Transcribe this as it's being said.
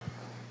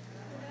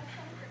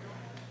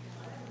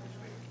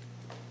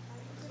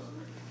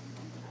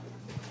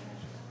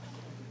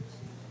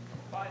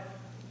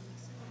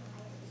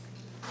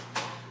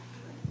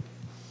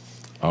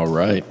All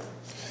right.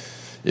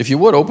 If you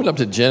would, open up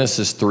to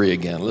Genesis 3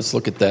 again. Let's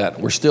look at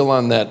that. We're still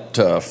on that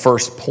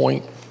first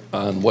point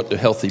on what do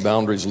healthy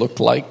boundaries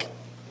look like.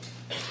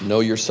 Know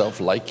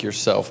yourself, like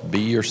yourself, be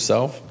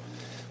yourself.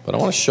 But I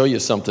want to show you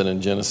something in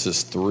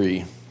Genesis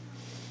 3.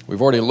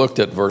 We've already looked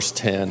at verse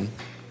 10.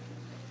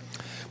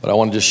 But I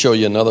want to just show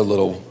you another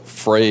little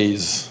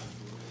phrase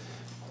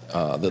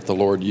that the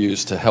Lord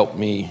used to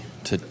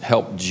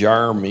help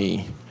jar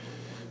me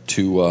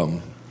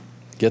to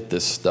get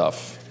this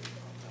stuff.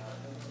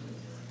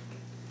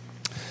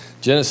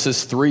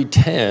 Genesis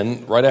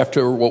 3:10, right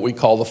after what we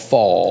call the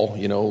fall,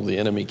 the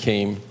enemy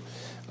came.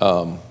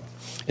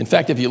 In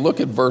fact, if you look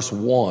at verse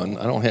 1,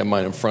 I don't have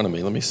mine in front of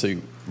me. Let me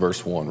see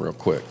verse 1 real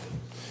quick.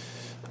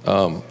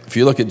 If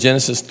you look at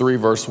Genesis 3,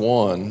 verse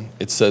 1,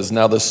 it says,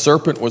 "Now the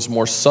serpent was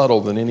more subtle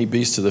than any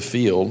beast of the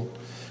field,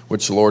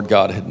 which the Lord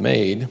God had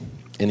made.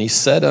 And he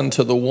said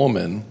unto the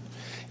woman,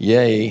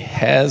 Yea,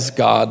 has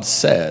God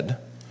said,"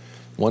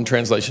 one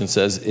translation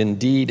says,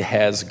 "Indeed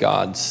has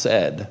God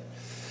said."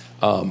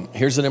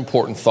 Here's an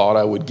important thought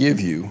I would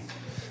give you.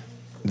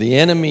 The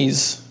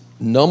enemy's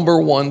number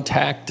one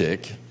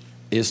tactic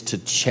is to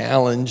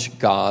challenge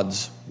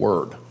God's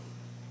word.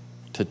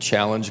 To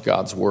challenge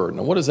God's word.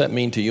 Now, what does that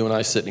mean to you and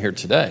I sitting here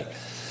today?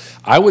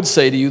 I would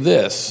say to you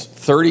this,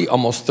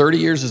 almost 30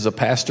 years as a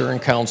pastor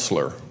and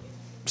counselor,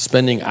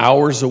 spending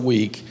hours a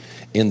week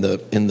in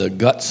the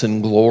guts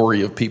and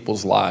glory of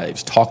people's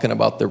lives, talking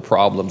about their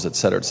problems, et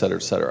cetera, et cetera,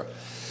 et cetera.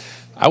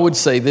 I would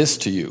say this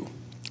to you.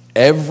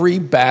 Every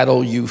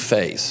battle you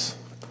face,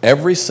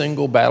 every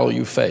single battle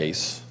you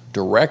face,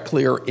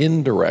 directly or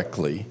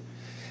indirectly,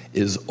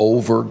 is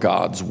over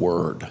God's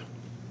word.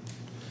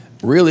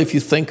 Really, if you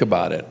think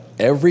about it,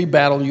 every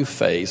battle you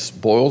face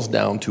boils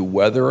down to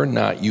whether or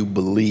not you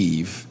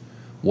believe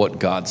what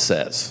God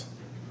says.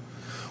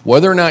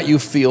 Whether or not you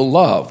feel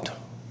loved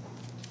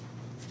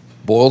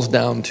boils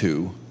down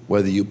to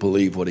whether you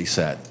believe what he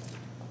said.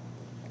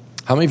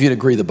 How many of you would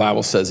agree the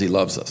Bible says he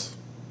loves us?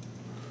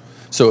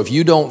 So if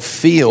you don't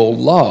feel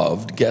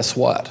loved, guess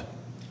what?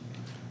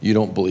 You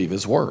don't believe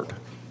his word.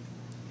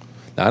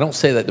 Now, I don't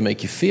say that to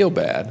make you feel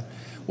bad.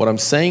 What I'm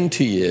saying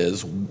to you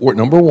is,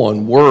 number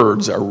one,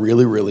 words are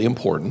really, really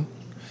important.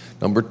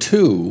 Number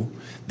two,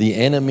 the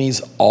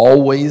enemy's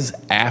always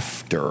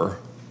after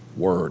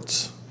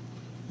words.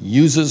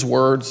 Uses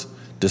words,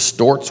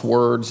 distorts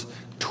words,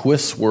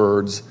 twists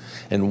words,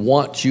 and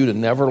wants you to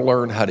never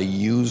learn how to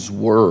use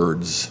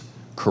words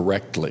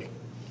correctly.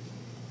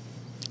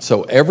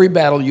 So every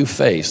battle you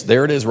face,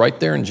 there it is right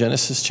there in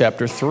Genesis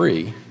chapter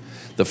 3,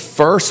 the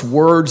first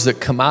words that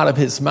come out of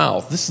his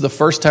mouth, this is the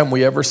first time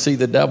we ever see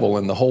the devil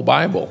in the whole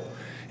Bible.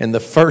 And the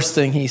first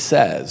thing he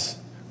says,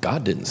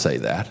 God didn't say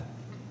that.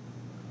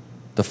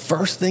 The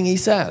first thing he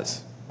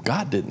says,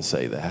 God didn't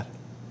say that.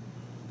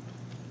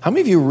 How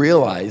many of you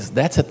realize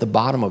that's at the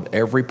bottom of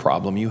every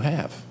problem you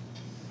have?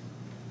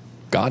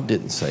 God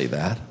didn't say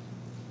that.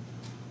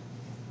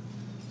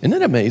 Isn't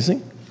that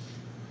amazing?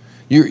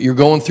 You're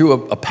going through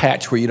a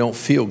patch where you don't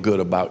feel good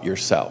about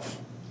yourself.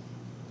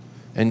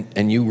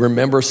 And you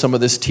remember some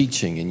of this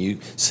teaching, and you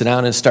sit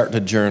down and start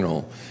to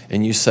journal,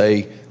 and you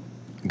say,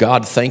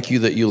 God, thank you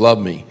that you love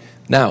me.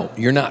 Now,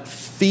 you're not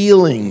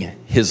feeling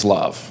his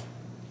love,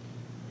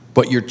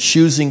 but you're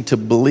choosing to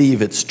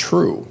believe it's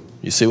true.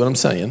 You see what I'm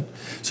saying?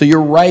 So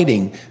you're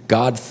writing,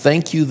 God,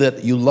 thank you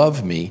that you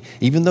love me,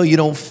 even though you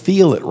don't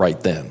feel it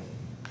right then.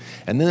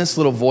 And then this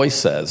little voice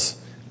says,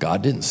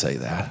 God didn't say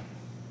that.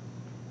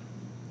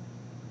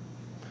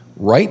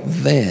 Right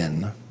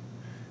then,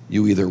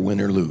 you either win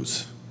or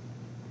lose.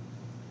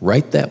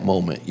 Right that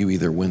moment, you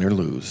either win or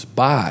lose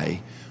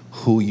by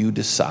who you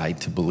decide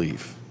to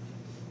believe.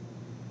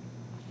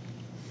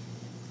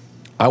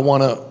 I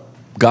want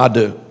God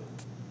to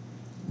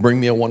bring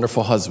me a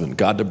wonderful husband,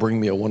 God to bring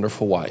me a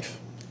wonderful wife.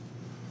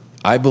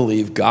 I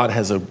believe God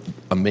has an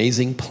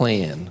amazing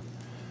plan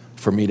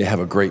for me to have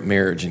a great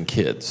marriage and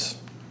kids.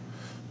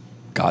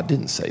 God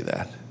didn't say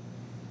that.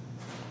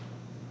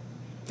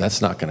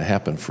 That's not going to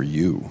happen for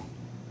you.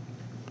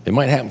 It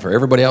might happen for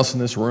everybody else in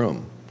this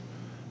room,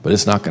 but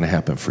it's not going to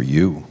happen for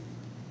you.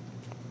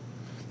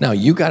 Now,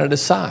 you got to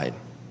decide.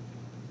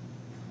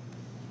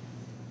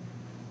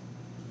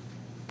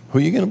 Who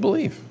are you going to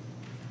believe?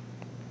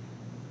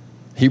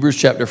 Hebrews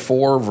chapter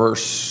 4,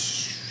 verse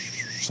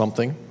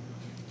something,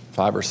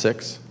 5 or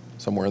 6,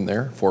 somewhere in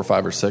there, 4,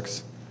 5, or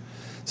 6,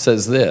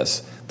 says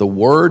this, the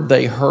word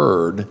they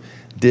heard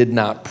did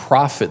not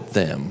profit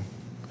them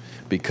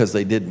because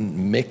they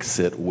didn't mix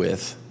it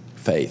with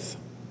faith.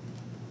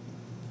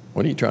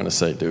 What are you trying to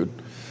say, dude?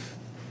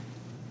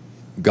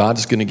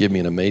 God's going to give me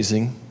an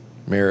amazing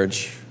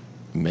marriage,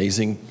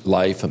 amazing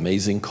life,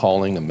 amazing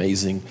calling,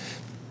 amazing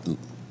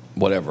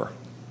whatever.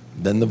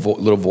 Then the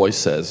little voice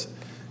says,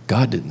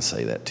 God didn't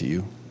say that to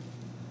you.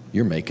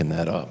 You're making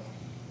that up.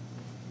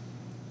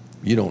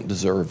 You don't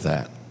deserve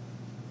that.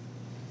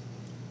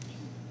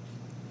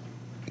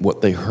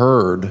 What they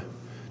heard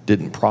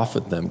didn't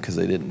profit them because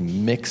they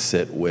didn't mix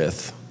it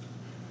with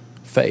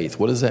faith.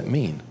 What does that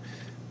mean?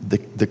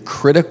 The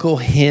critical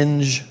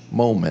hinge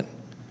moment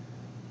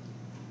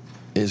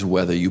is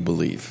whether you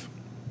believe.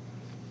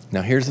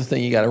 Now, here's the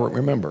thing you got to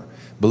remember.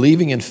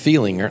 Believing and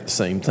feeling aren't the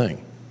same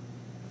thing.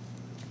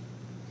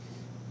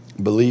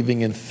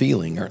 Believing and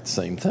feeling aren't the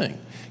same thing.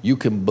 You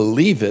can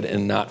believe it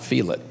and not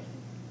feel it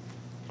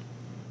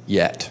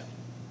yet.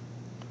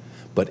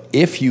 But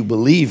if you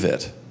believe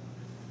it,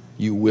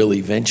 you will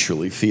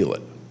eventually feel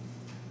it.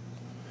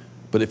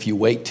 But if you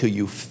wait till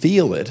you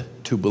feel it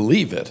to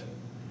believe it,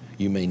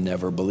 you may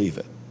never believe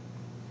it.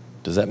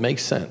 Does that make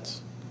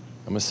sense?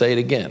 I'm going to say it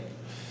again.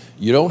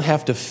 You don't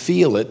have to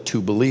feel it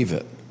to believe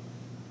it.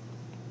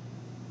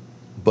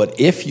 But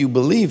if you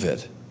believe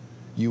it,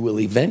 you will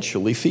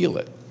eventually feel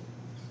it.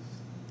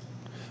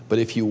 But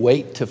if you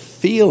wait to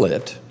feel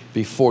it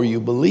before you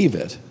believe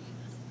it,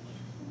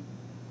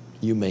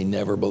 you may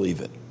never believe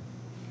it.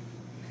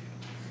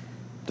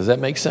 Does that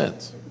make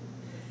sense?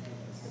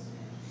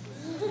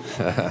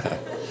 All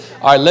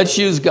right, let's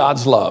use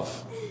God's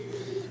love.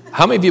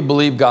 How many of you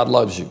believe God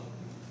loves you?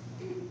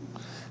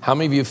 How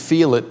many of you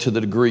feel it to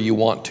the degree you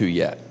want to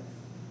yet?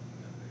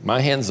 My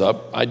hand's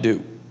up, I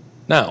do.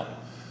 Now,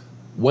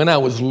 when I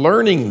was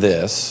learning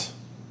this,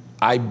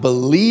 I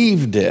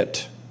believed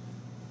it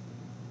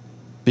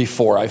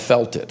before I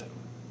felt it.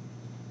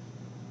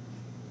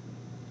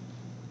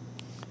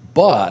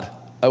 But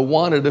I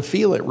wanted to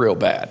feel it real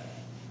bad.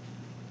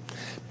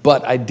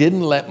 But I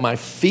didn't let my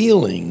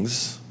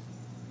feelings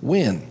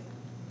win.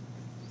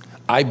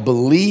 I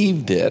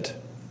believed it,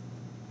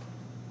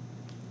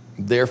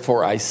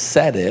 therefore I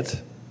said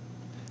it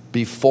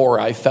before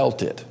I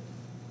felt it.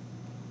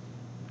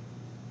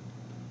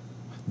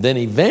 Then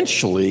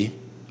eventually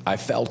I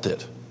felt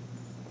it.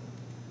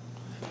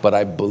 But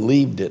I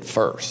believed it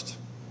first.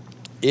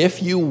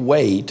 If you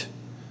wait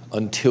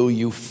until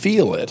you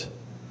feel it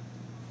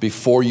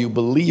before you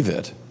believe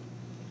it,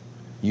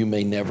 you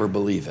may never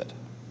believe it.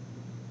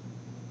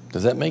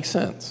 Does that make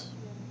sense?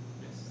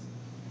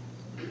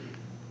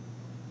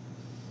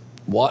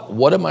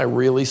 What am I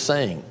really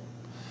saying?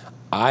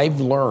 I've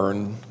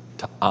learned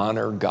to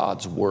honor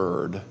God's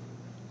word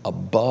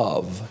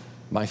above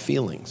my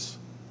feelings.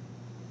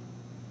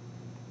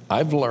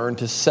 I've learned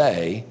to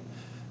say,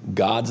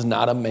 God's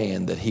not a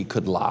man that he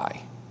could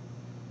lie.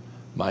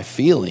 My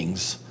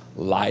feelings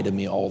lie to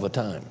me all the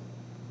time.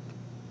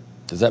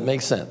 Does that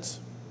make sense?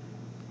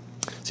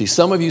 See,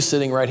 some of you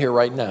sitting right here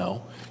right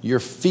now, your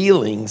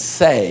feelings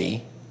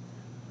say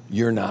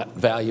you're not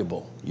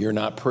valuable, you're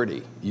not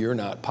pretty, you're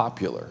not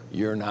popular,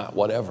 you're not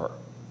whatever.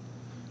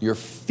 Your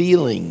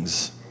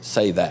feelings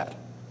say that.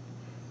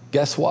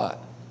 Guess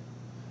what?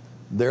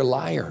 They're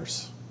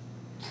liars.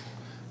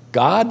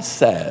 God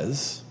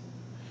says,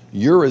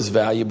 you're as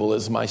valuable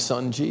as my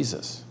son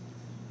Jesus.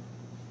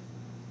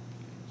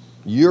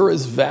 You're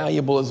as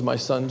valuable as my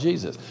son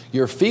Jesus.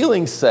 Your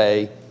feelings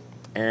say,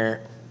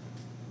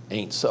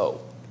 ain't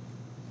so.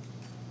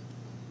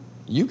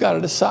 You got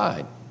to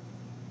decide.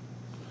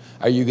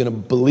 Are you going to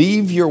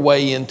believe your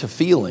way into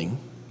feeling?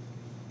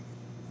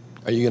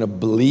 Are you going to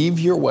believe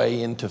your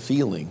way into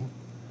feeling?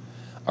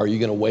 Or are you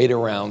going to wait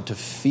around to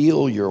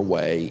feel your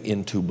way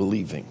into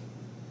believing?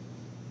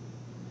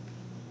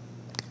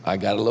 I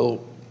got a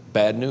little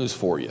bad news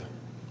for you.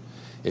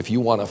 If you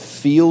want to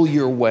feel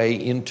your way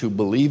into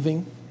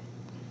believing,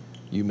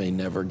 you may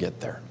never get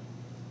there.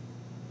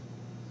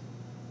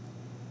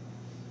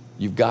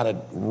 You've got to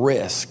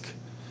risk.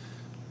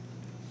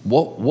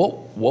 What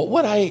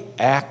would I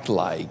act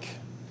like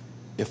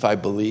if I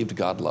believed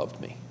God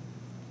loved me?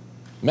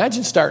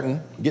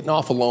 Imagine getting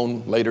off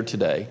alone later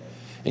today,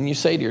 and you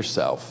say to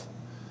yourself,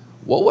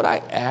 what would I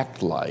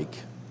act like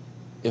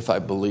if I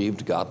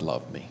believed God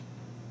loved me?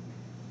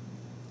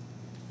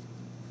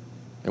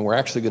 And we're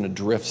actually going to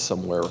drift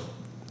somewhere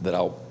that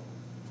I'll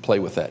play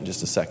with that in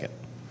just a second.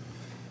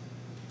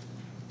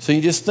 So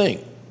you just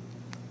think,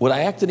 would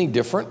I act any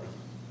different?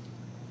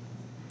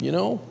 You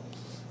know,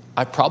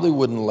 I probably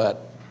wouldn't let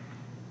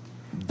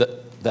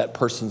that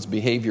person's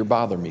behavior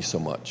bother me so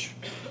much.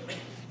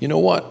 You know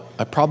what?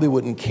 I probably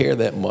wouldn't care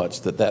that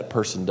much that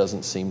person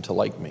doesn't seem to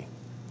like me.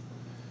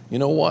 You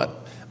know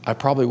what? I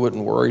probably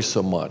wouldn't worry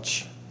so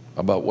much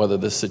about whether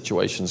this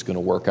situation is going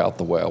to work out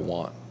the way I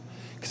want.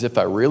 Because if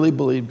I really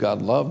believed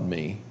God loved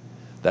me,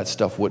 that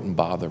stuff wouldn't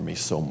bother me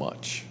so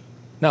much.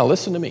 Now,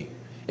 listen to me.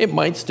 It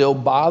might still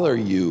bother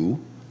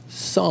you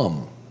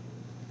some,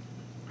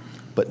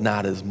 but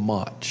not as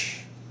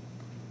much.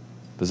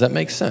 Does that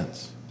make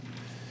sense?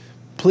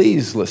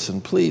 Please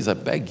listen, please, I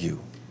beg you.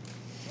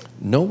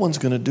 No one's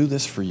going to do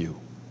this for you.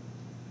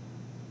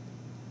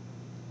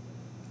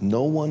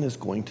 No one is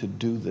going to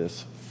do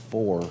this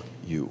for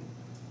you.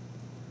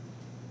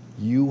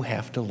 You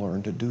have to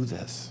learn to do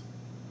this.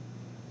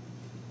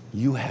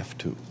 You have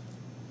to.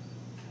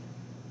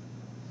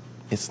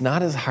 It's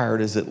not as hard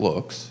as it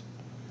looks,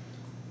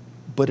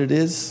 but it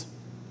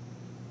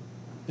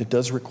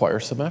does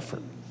require some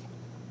effort.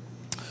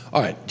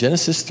 All right,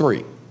 Genesis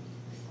 3.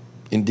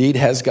 Indeed,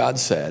 has God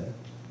said,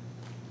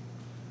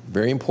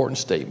 very important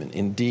statement,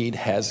 indeed,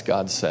 has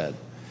God said.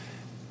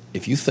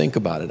 If you think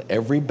about it,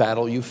 every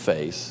battle you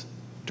face,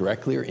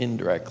 directly or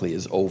indirectly,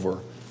 is over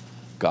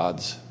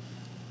God's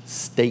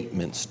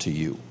statements to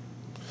you.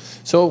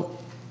 So,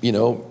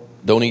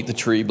 don't eat the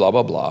tree, blah,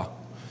 blah, blah.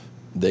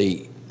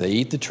 They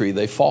eat the tree,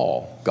 they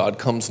fall. God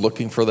comes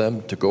looking for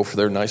them to go for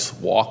their nice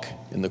walk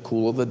in the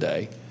cool of the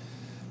day,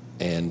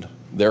 and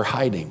they're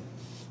hiding.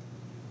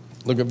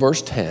 Look at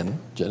verse 10,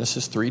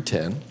 Genesis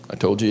 3:10. I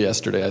told you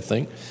yesterday, I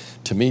think.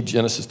 To me,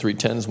 Genesis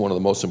 3:10 is one of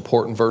the most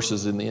important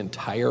verses in the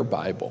entire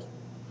Bible.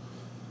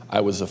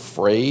 I was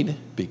afraid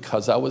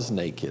because I was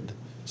naked,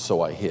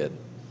 so I hid.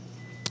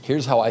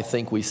 Here's how I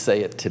think we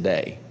say it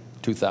today,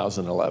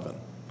 2011.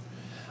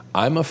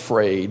 I'm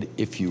afraid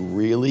if you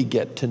really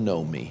get to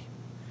know me,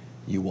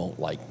 you won't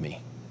like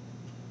me,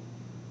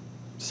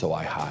 so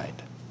I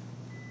hide.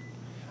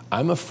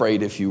 I'm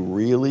afraid if you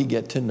really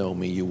get to know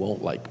me, you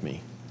won't like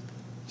me,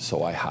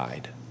 so I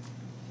hide.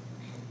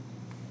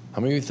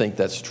 How many of you think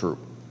that's true?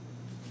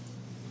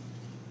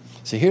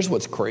 See, here's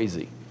what's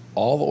crazy.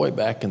 All the way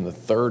back in the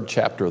 3rd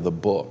chapter of the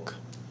book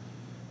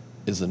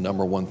is the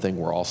number one thing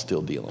we're all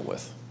still dealing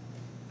with.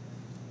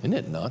 Isn't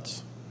it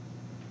nuts?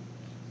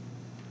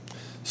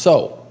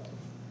 So,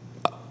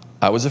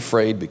 I was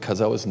afraid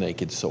because I was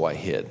naked, so I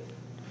hid.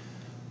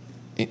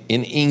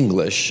 In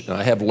English, and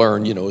I have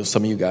learned,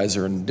 some of you guys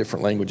are in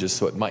different languages,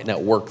 so it might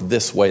not work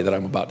this way that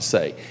I'm about to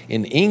say.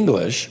 In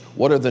English,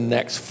 what are the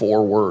next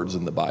 4 words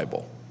in the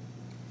Bible?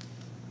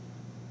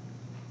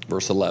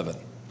 Verse 11.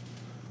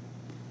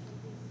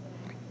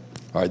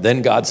 All right,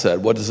 then God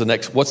said, what's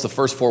the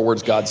first 4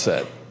 words God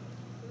said?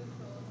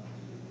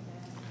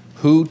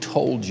 Who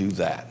told you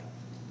that?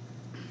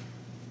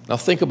 Now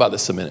think about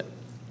this a minute.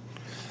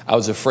 I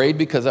was afraid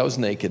because I was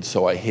naked,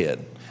 so I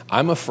hid.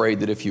 I'm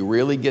afraid that if you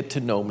really get to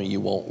know me, you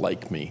won't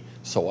like me,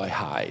 so I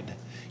hide.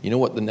 You know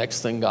what the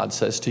next thing God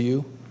says to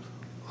you?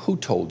 Who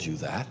told you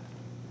that?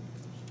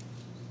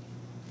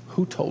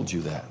 Who told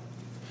you that?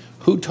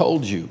 Who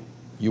told you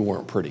you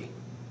weren't pretty?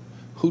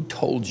 Who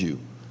told you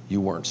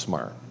you weren't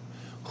smart?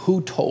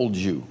 Who told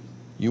you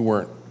you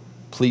weren't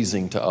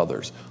pleasing to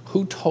others?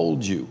 Who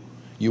told you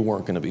you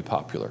weren't going to be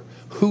popular?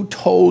 Who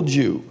told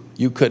you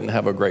you couldn't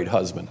have a great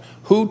husband?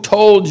 Who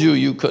told you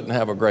you couldn't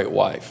have a great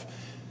wife?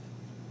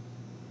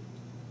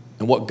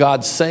 And what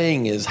God's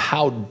saying is,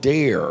 how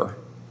dare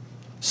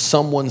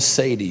someone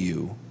say to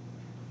you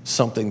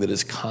something that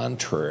is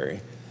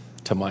contrary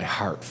to my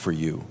heart for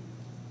you?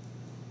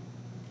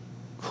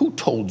 Who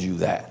told you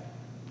that?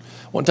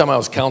 One time I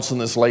was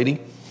counseling this lady,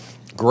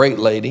 great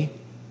lady,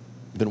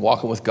 been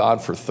walking with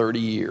God for 30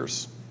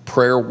 years,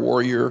 prayer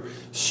warrior,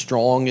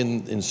 strong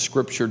in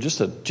Scripture,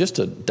 just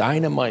a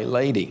dynamite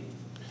lady.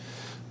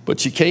 But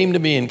she came to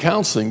me in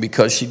counseling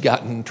because she'd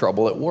gotten in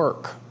trouble at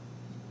work.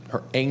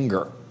 Her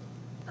anger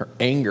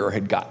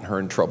had gotten her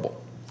in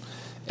trouble.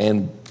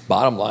 And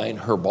bottom line,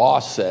 her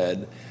boss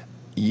said,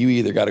 you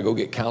either got to go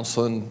get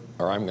counseling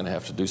or I'm going to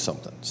have to do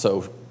something.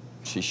 So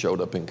she showed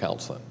up in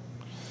counseling.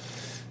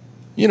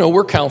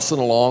 We're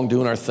counseling along,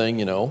 doing our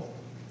thing,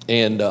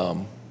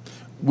 and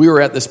we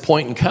were at this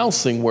point in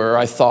counseling where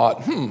I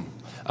thought, I'm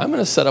going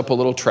to set up a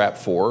little trap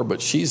for her,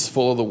 but she's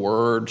full of the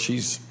Word.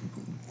 She's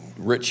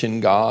rich in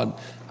God.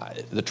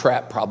 The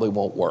trap probably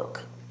won't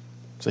work.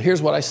 So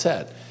here's what I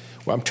said.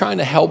 Well, I'm trying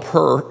to help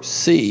her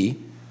see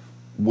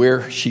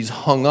where she's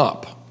hung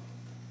up.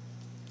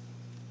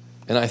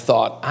 And I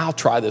thought, I'll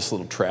try this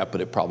little trap,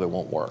 but it probably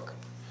won't work.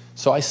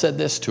 So I said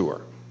this to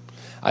her.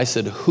 I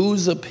said,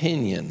 whose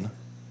opinion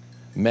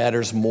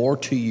matters more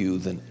to you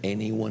than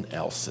anyone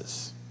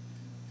else's?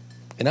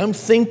 And I'm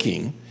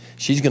thinking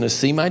she's going to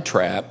see my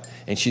trap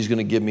and she's going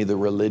to give me the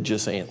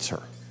religious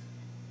answer.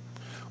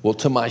 Well,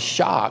 to my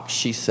shock,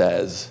 she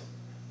says,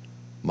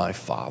 my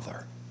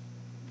father.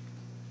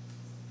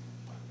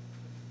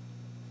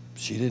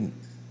 She didn't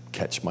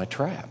catch my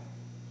trap.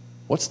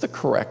 What's the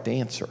correct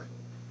answer?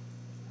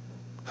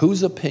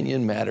 Whose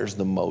opinion matters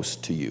the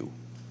most to you?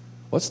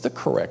 What's the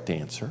correct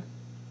answer?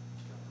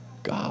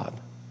 God.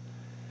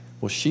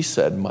 Well, she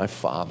said, my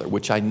father,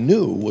 which I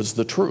knew was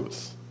the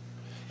truth.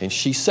 And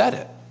she said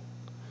it.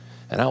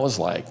 And I was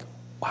like,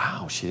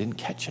 wow, she didn't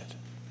catch it.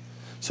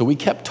 So we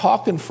kept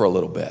talking for a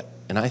little bit.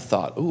 And I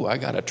thought, I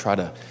got to try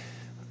to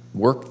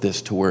work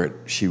this to where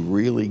she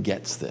really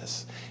gets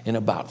this. And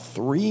about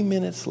 3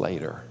 minutes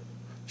later,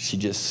 she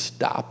just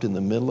stopped in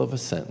the middle of a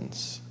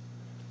sentence.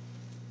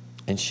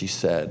 And she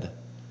said,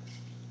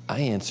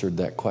 I answered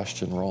that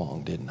question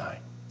wrong, didn't I?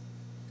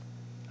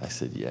 I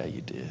said, yeah,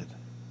 you did.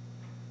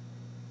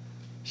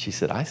 She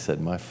said, I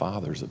said my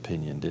father's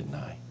opinion, didn't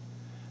I?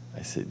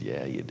 I said,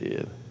 yeah, you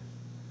did.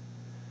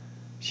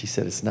 She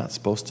said, it's not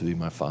supposed to be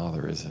my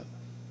father, is it?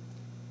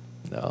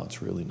 No,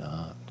 it's really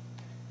not.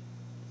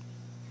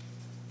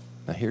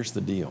 Now, here's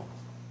the deal.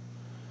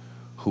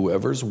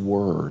 Whoever's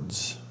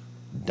words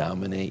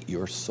dominate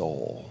your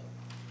soul,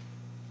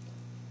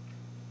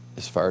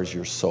 as far as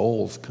your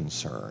soul's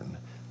concerned,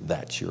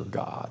 that's your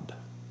God.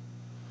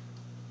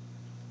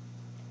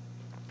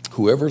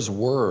 Whoever's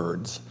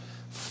words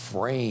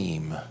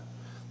frame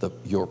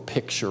your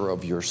picture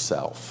of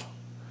yourself,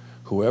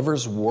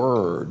 whoever's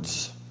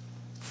words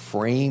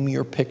frame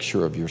your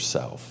picture of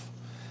yourself,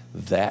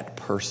 that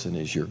person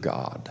is your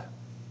God.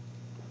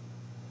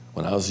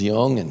 When I was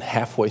young and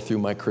halfway through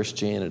my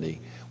Christianity,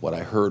 what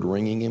I heard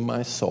ringing in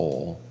my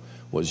soul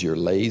was, you're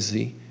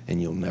lazy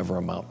and you'll never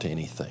amount to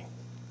anything.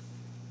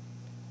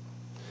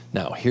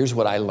 Now, here's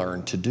what I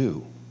learned to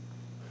do.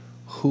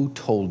 Who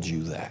told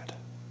you that?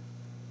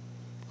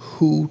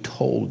 Who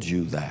told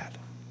you that?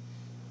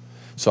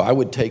 So I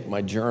would take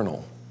my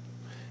journal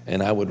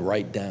and I would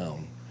write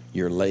down,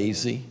 you're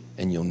lazy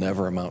and you'll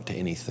never amount to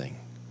anything.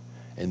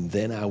 And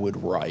then I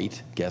would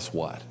write, guess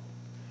what?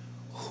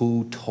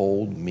 Who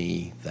told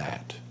me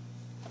that?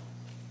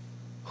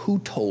 Who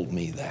told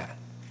me that?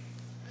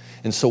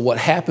 And so what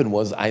happened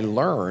was I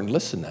learned,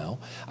 listen now,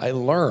 I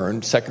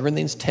learned 2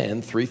 Corinthians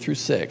 10, 3 through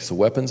 6, the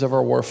weapons of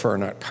our warfare are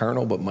not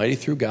carnal, but mighty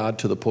through God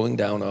to the pulling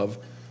down of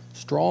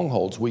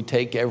strongholds. We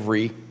take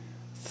every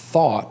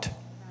thought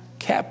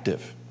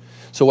captive.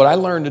 So what I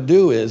learned to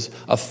do is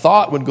a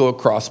thought would go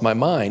across my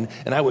mind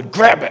and I would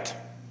grab it.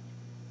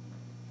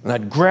 And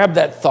I'd grab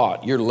that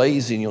thought, you're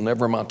lazy and you'll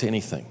never amount to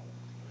anything.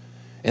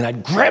 And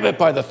I'd grab it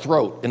by the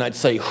throat and I'd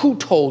say, who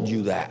told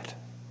you that?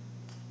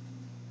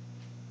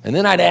 And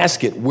then I'd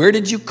ask it, where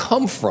did you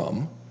come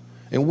from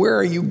and where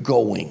are you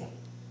going?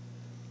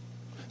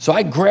 So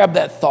I grabbed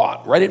that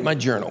thought, write it in my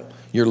journal.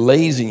 You're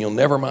lazy and you'll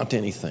never amount to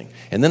anything.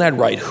 And then I'd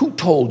write, who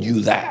told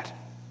you that?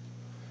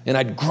 And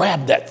I'd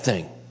grab that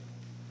thing.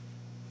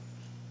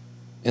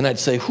 And I'd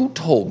say, who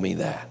told me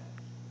that?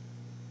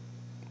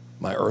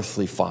 My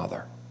earthly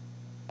father.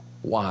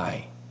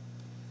 Why?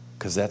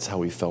 Because that's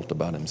how he felt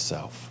about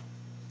himself.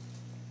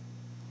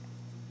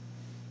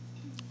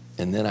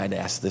 And then I'd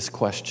ask this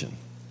question.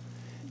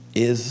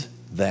 Is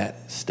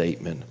that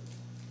statement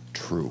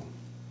true?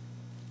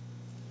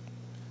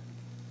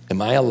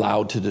 Am I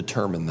allowed to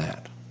determine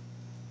that?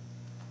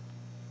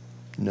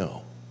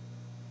 No.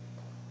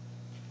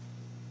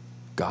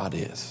 God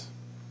is.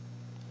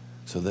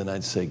 So then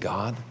I'd say,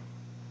 God,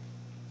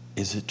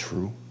 is it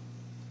true?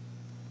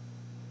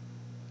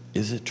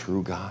 Is it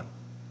true, God?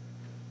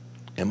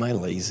 Am I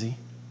lazy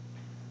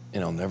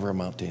and I'll never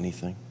amount to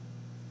anything?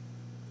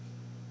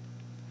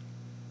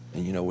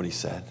 And you know what he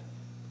said?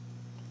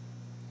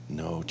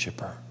 No,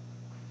 Chipper.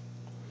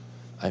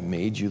 I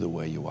made you the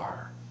way you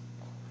are.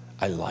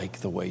 I like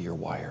the way you're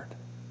wired.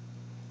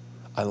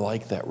 I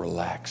like that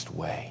relaxed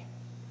way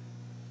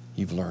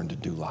you've learned to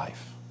do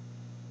life.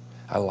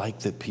 I like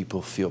that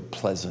people feel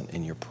pleasant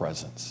in your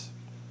presence.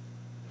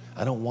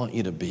 I don't want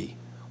you to be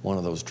one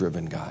of those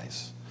driven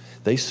guys.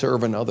 They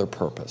serve another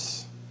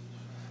purpose.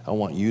 I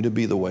want you to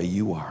be the way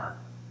you are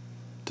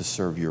to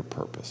serve your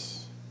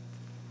purpose.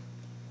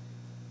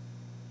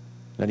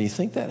 Now, do you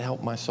think that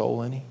helped my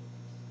soul any?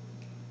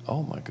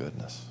 Oh, my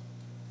goodness.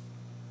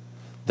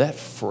 That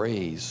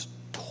phrase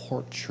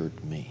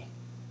tortured me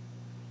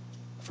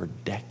for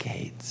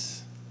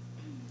decades.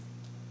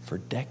 For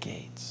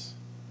decades.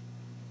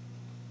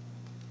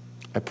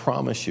 I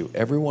promise you,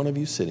 every one of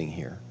you sitting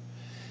here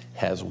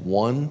has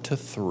 1 to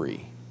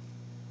 3,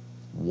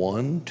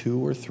 1,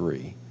 2, or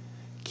 3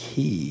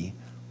 key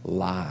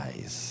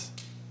lies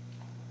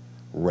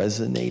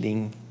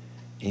resonating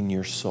in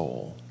your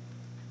soul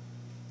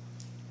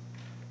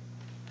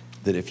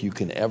that if you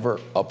can ever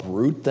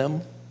uproot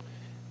them,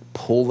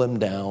 pull them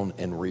down,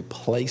 and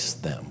replace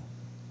them,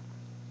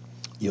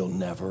 you'll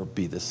never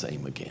be the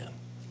same again.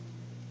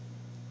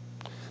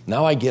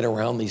 Now I get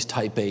around these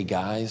type A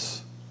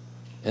guys,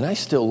 and I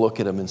still look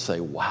at them and say,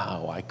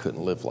 wow, I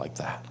couldn't live like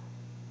that.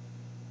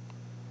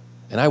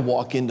 And I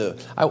walk into,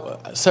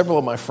 several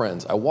of my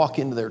friends, I walk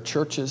into their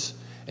churches,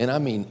 and I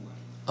mean,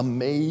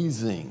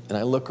 amazing. And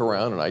I look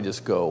around and I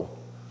just go,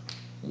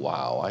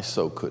 wow, I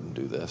so couldn't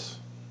do this.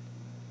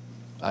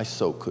 I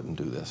so couldn't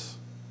do this.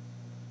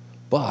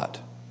 But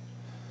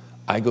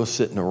I go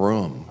sit in a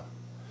room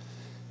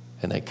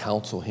and they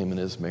counsel him in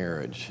his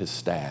marriage, his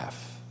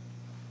staff,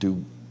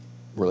 do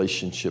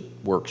relationship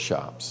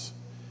workshops.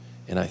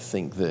 And I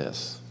think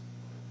this,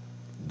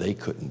 they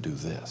couldn't do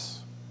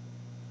this.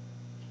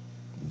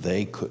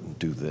 They couldn't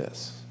do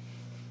this.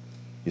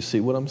 You see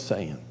what I'm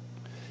saying?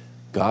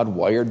 God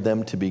wired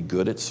them to be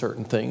good at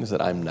certain things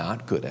that I'm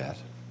not good at,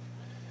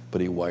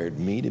 but he wired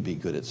me to be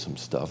good at some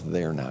stuff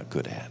they're not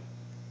good at.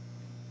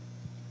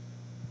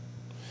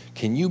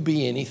 Can you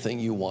be anything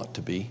you want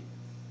to be?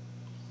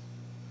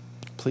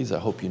 Please, I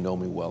hope you know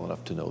me well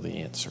enough to know the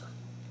answer.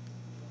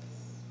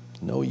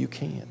 No, you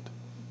can't.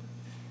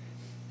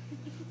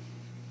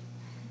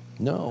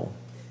 No.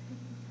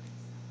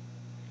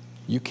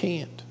 You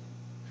can't.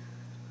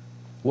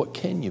 What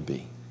can you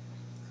be?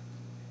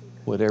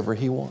 Whatever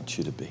he wants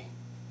you to be.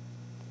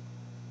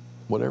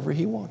 Whatever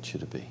he wants you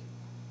to be.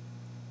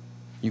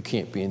 You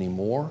can't be any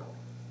more.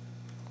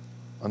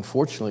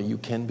 Unfortunately, you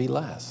can be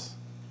less.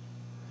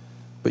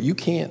 But you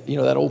can't, you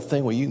know, that old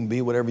thing where you can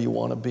be whatever you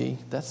want to be,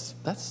 that's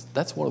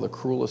one of the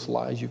cruelest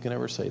lies you can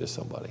ever say to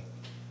somebody.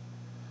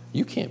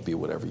 You can't be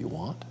whatever you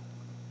want.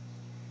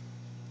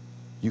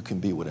 You can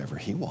be whatever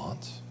he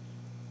wants.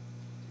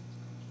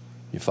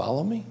 You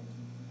follow me?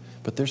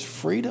 But there's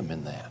freedom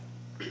in that.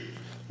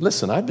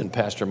 Listen, I've been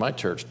pastor of my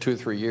church 2 or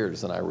 3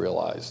 years, and I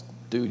realized,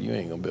 dude, you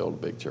ain't going to build a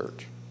big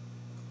church.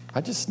 I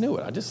just knew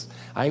it.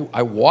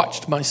 I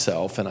watched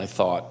myself, and I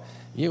thought,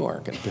 you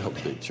aren't going to build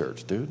a big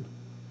church, dude.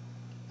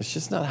 It's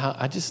just not how,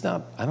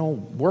 I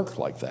don't work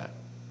like that.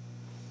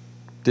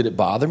 Did it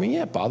bother me?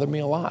 Yeah, it bothered me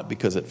a lot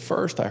because at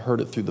first I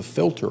heard it through the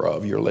filter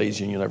of you're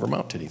lazy and you'll never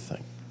amount to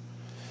anything.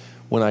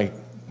 When I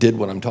did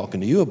what I'm talking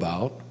to you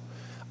about,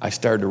 I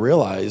started to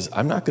realize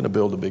I'm not going to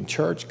build a big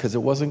church because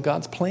it wasn't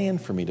God's plan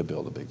for me to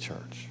build a big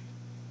church.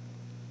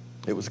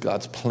 It was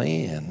God's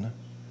plan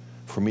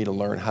for me to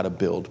learn how to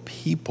build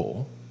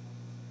people,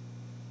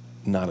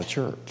 not a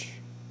church.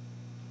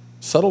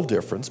 Subtle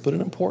difference, but an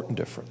important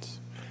difference.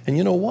 And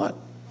you know what?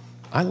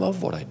 I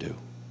love what I do.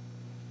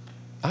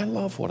 I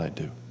love what I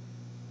do.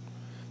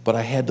 But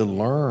I had to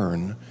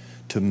learn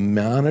to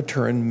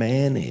monitor and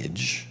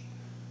manage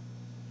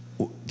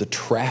the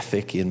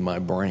traffic in my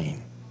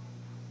brain.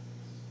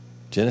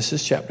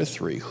 Genesis chapter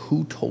 3,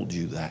 who told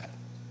you that?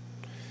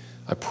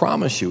 I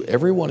promise you,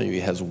 every one of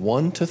you has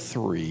 1 to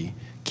 3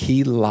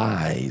 key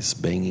lies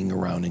banging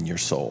around in your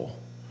soul.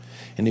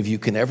 And if you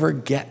can ever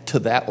get to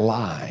that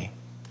lie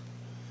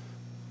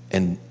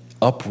and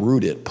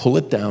uproot it, pull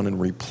it down and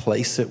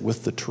replace it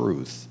with the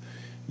truth,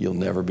 you'll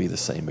never be the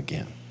same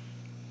again.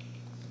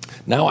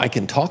 Now I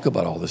can talk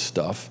about all this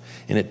stuff,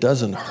 and it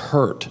doesn't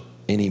hurt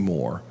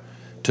anymore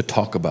to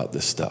talk about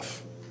this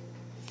stuff.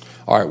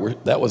 All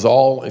right, that was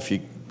all, if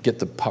you get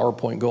the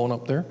PowerPoint going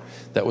up there,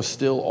 that was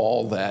still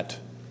all that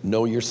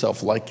know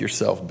yourself, like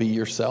yourself, be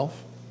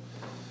yourself.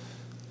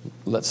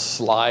 Let's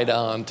slide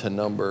on to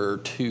number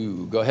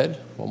 2. Go ahead,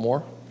 one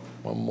more.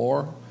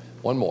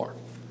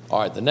 All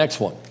right, the next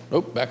one.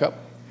 Oh, back up.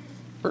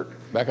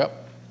 Back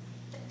up.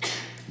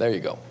 There you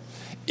go.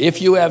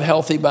 If you have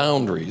healthy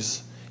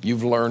boundaries,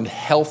 you've learned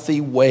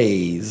healthy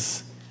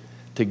ways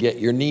to get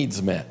your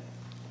needs met.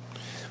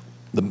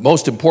 The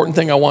most important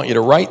thing I want you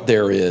to write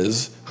there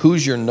is,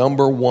 who's your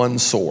number one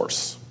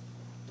source?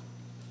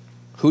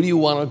 Who do you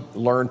want to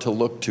learn to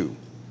look to?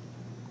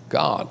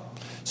 God.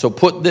 So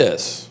put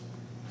this,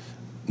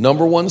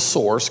 number one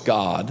source,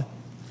 God,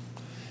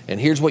 and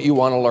here's what you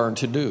want to learn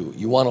to do.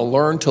 You want to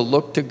learn to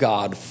look to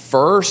God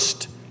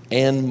first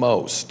and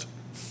most.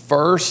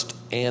 First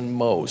and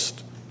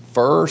most.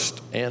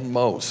 First and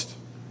most.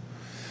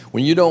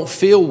 When you don't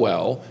feel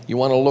well, you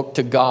want to look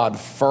to God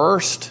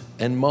first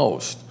and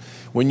most.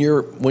 When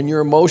your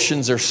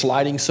emotions are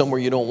sliding somewhere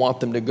you don't want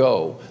them to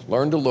go,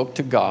 learn to look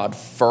to God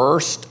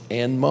first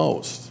and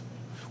most.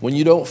 When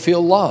you don't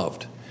feel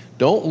loved,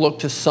 don't look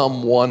to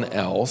someone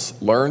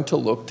else. Learn to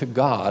look to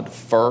God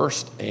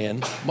first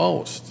and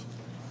most.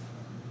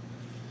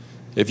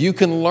 If you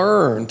can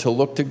learn to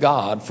look to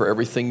God for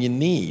everything you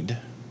need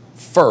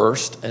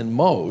first and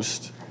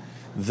most,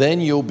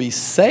 then you'll be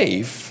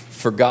safe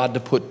for God to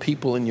put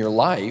people in your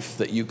life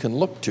that you can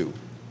look to,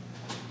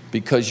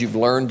 because you've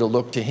learned to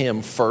look to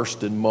Him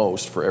first and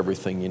most for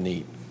everything you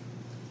need.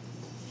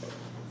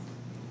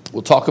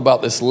 We'll talk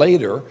about this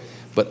later,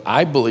 but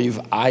I believe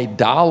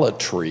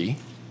idolatry,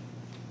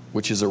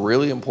 which is a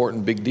really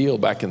important big deal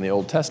back in the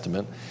Old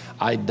Testament,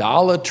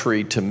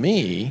 idolatry to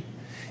me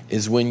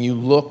is when you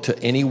look to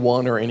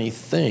anyone or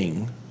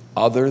anything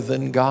other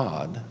than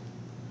God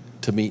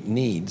to meet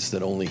needs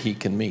that only He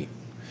can meet.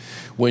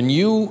 When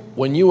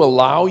you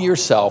allow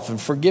yourself, and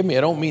forgive me,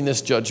 I don't mean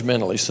this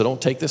judgmentally, so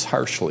don't take this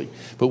harshly,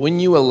 but when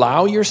you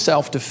allow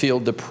yourself to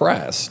feel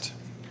depressed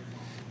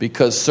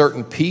because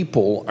certain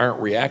people aren't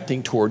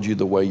reacting toward you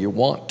the way you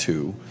want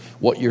to,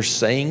 what you're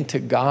saying to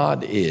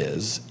God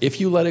is,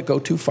 if you let it go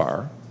too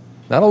far,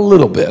 not a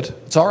little bit,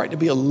 it's all right to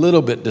be a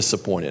little bit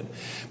disappointed,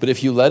 but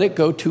if you let it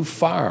go too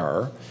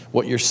far,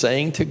 what you're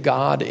saying to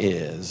God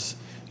is,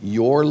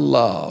 your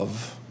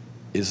love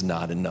is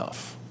not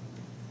enough.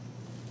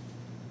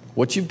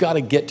 What you've got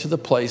to get to the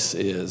place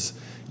is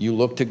you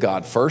look to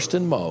God first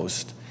and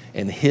most,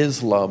 and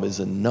His love is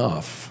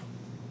enough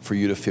for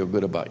you to feel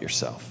good about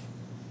yourself.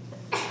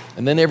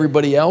 And then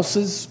everybody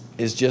else's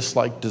is just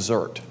like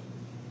dessert.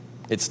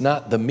 It's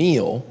not the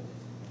meal,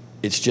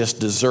 it's just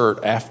dessert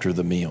after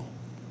the meal.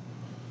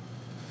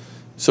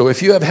 So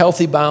if you have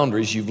healthy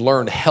boundaries, you've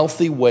learned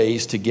healthy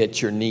ways to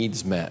get your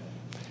needs met.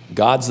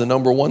 God's the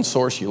number one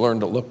source. You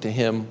learn to look to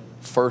Him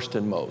first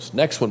and most.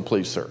 Next one,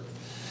 please, sir.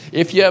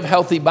 If you have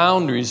healthy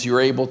boundaries, you're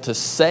able to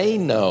say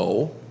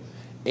no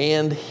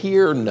and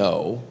hear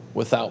no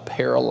without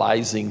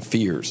paralyzing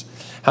fears.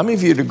 How many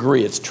of you would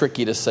agree it's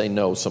tricky to say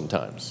no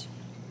sometimes?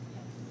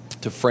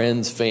 To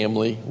friends,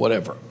 family,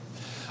 whatever.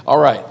 All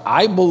right,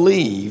 I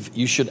believe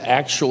you should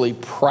actually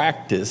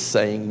practice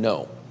saying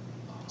no.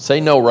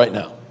 Say no right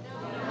now.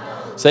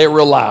 No. Say it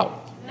real loud.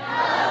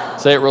 No.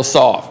 Say it real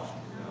soft.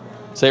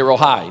 No. Say it real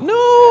high.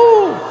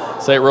 No.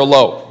 Say it real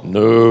low.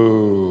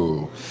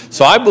 No.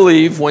 So I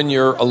believe when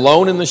you're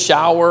alone in the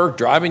shower,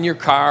 driving your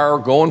car,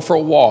 going for a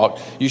walk,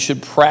 you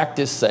should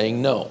practice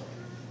saying no.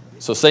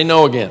 So say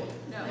no again.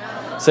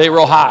 No. Say it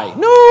real high.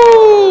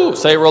 No.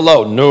 Say it real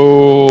low.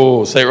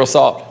 No. Say it real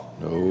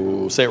soft.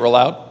 No. Say it real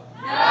loud.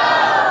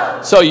 No.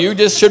 So you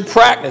just should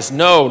practice.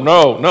 No,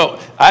 no, no.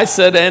 I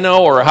said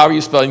N-O, or how are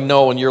you spelling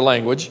no in your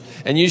language,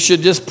 and you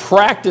should just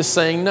practice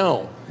saying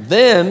no.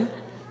 Then,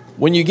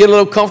 when you get a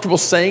little comfortable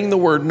saying the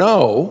word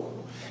no,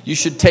 you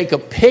should take a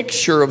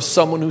picture of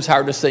someone who's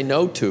hard to say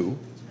no to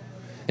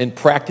and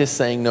practice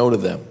saying no to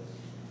them.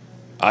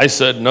 I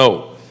said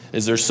no.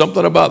 Is there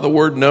something about the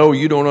word no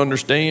you don't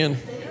understand?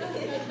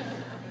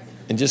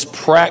 And just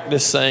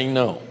practice saying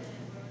no.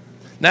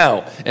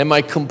 Now, am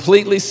I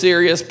completely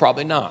serious?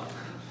 Probably not.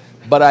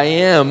 But I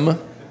am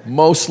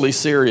mostly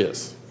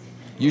serious.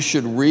 You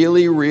should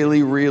really,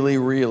 really, really,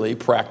 really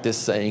practice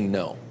saying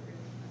no.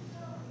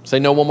 Say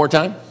no one more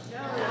time.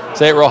 No.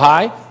 Say it real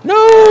high.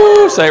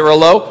 No. Say it real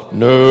low.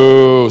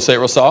 No. Say it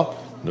real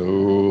soft.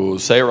 No.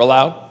 Say it real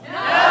loud.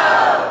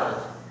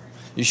 No.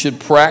 You should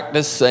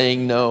practice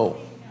saying no.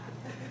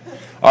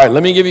 All right,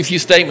 let me give you a few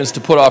statements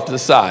to put off to the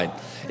side.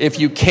 If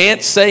you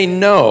can't say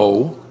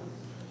no,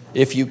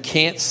 you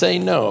can't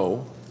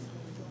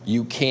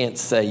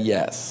say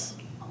yes.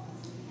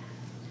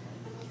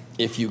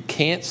 If you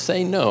can't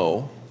say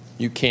no,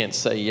 you can't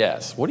say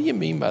yes. What do you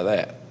mean by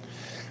that?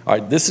 All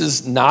right, this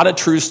is not a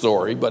true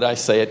story, but I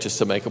say it just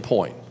to make a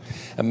point.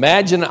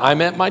 Imagine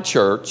I'm at my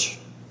church,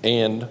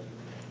 and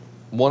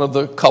one of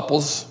the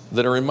couples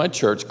that are in my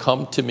church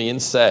come to me and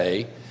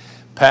say,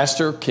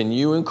 Pastor, can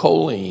you and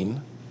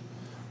Colleen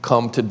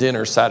come to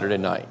dinner Saturday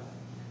night?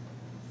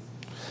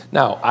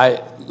 Now,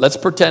 let's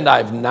pretend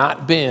I've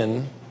not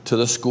been to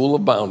the School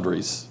of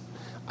Boundaries.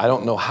 I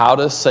don't know how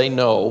to say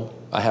no.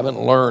 I haven't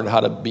learned how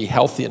to be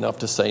healthy enough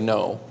to say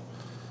no.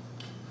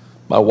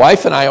 My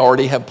wife and I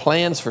already have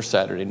plans for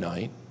Saturday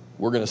night.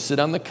 We're going to sit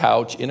on the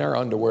couch in our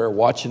underwear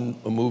watching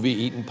a movie,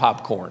 eating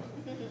popcorn.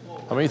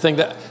 How many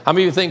of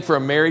you think for a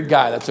married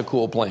guy that's a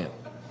cool plan?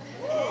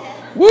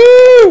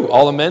 Woo!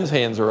 All the men's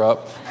hands are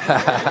up.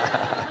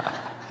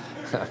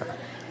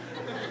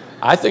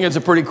 I think it's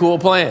a pretty cool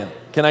plan.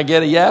 Can I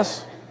get a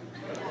yes?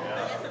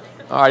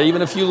 All right,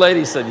 even a few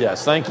ladies said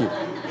yes. Thank you.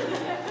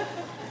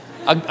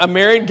 A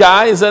married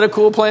guy, is that a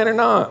cool plan or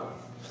not?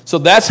 So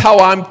that's how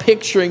I'm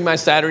picturing my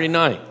Saturday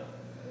night.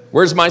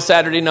 Where's my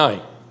Saturday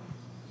night?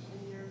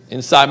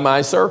 Inside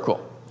my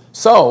circle.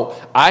 So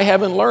I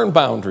haven't learned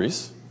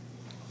boundaries.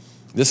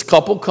 This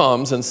couple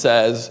comes and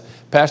says,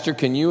 Pastor,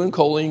 can you and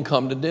Colleen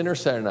come to dinner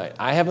Saturday night?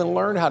 I haven't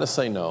learned how to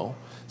say no,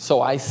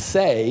 so I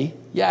say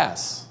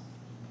yes.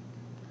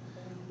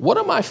 What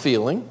am I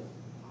feeling?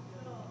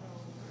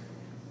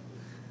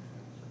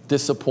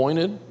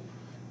 Disappointed,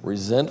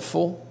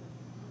 resentful,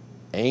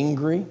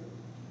 angry.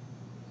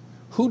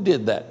 Who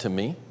did that to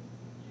me?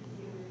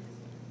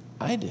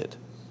 I did.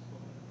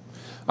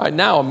 All right,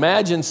 now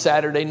imagine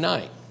Saturday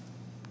night.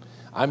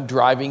 I'm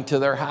driving to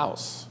their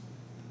house,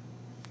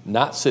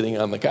 not sitting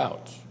on the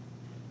couch.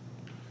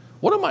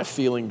 What am I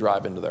feeling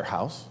driving to their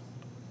house?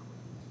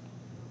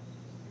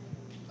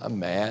 I'm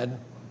mad,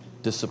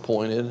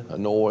 disappointed,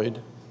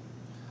 annoyed.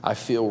 I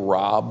feel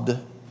robbed,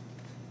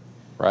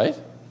 right?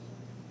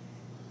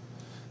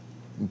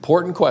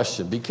 Important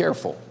question, be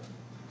careful.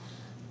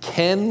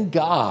 Can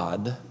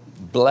God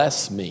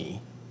bless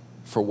me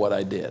for what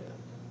I did?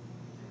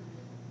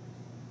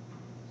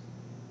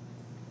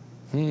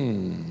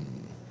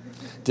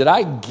 Did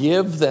I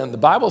give them, the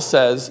Bible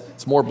says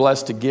it's more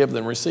blessed to give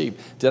than receive.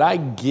 Did I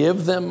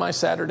give them my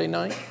Saturday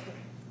night?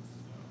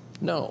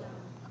 No.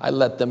 I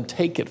let them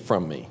take it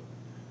from me.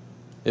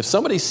 If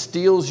somebody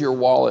steals your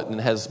wallet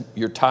and has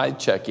your tithe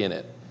check in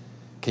it,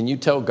 can you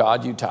tell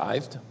God you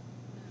tithed?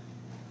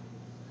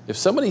 If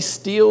somebody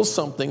steals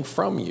something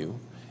from you,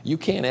 you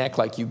can't act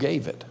like you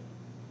gave it.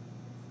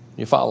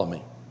 You follow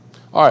me?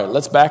 All right,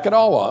 let's back it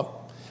all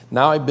up.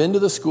 Now I've been to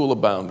the School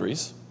of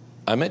Boundaries.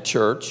 I'm at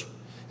church,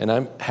 and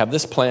I have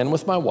this plan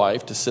with my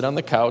wife to sit on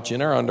the couch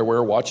in our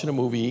underwear watching a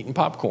movie, eating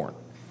popcorn.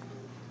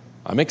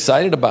 I'm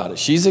excited about it.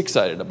 She's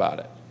excited about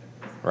it,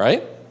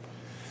 right?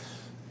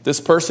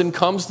 This person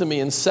comes to me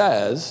and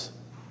says,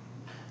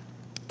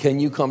 can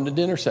you come to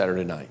dinner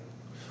Saturday night?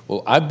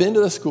 Well, I've been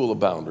to the School of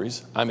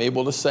Boundaries. I'm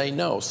able to say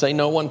no. Say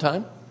no one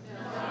time.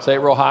 No. Say it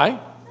real high.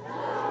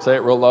 No. Say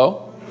it real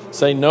low. No.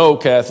 Say no,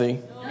 Kathy. No,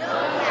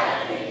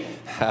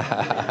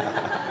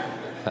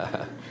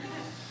 Kathy.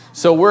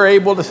 So we're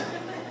able to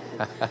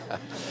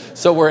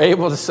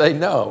say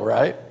no,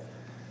 right?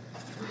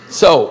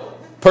 So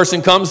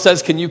person comes,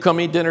 says, can you come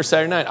eat dinner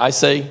Saturday night? I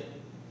say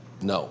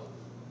no.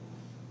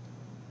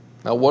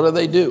 Now what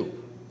do?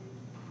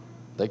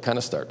 They kind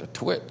of start to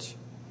twitch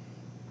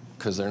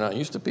because they're not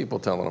used to people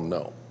telling them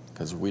no,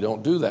 because we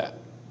don't do that.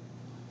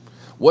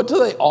 What do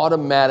they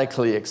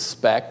automatically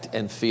expect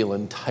and feel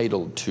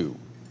entitled to?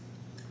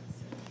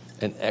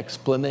 An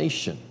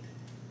explanation.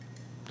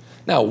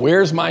 Now,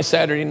 where's my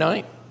Saturday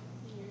night?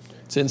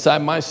 It's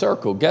inside my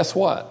circle. Guess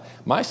what?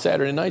 My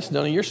Saturday night's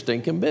none of your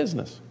stinking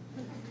business.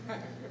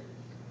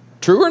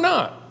 True or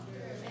not?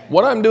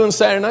 What I'm doing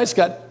Saturday night's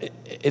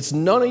it's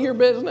none of your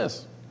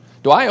business.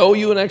 Do I owe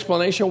you an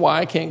explanation why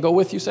I can't go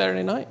with you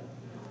Saturday night?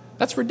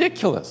 That's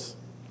ridiculous.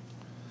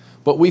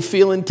 But we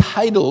feel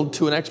entitled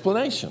to an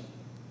explanation.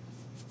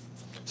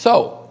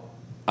 So,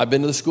 I've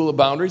been to the School of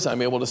Boundaries.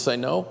 I'm able to say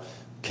no.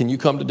 Can you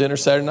come to dinner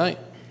Saturday night?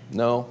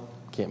 No,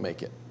 can't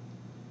make it.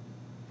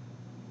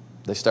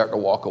 They start to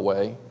walk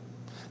away.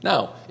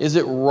 Now, is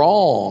it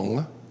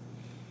wrong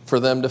for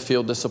them to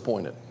feel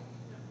disappointed?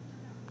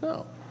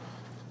 No.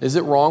 Is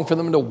it wrong for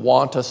them to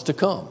want us to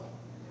come?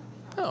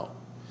 No.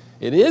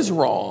 It is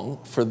wrong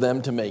for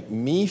them to make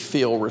me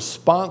feel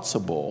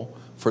responsible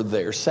for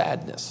their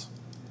sadness.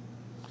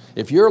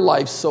 If your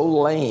life's so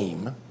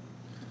lame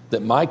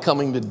that my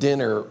coming to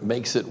dinner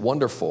makes it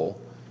wonderful,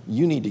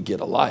 you need to get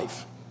a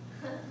life.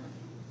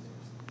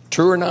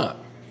 True or not?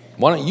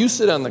 Why don't you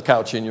sit on the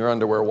couch in your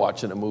underwear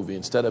watching a movie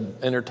instead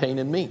of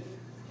entertaining me?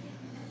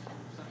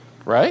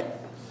 Right?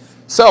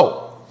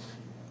 So,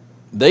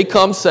 they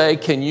come say,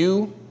 can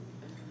you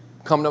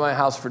come to my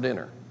house for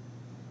dinner?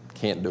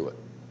 Can't do it.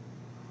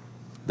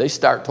 They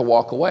start to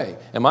walk away.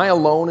 Am I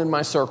alone in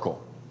my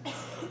circle?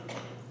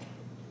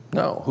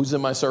 No. Who's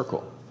in my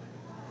circle?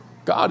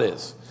 God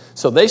is.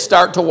 So they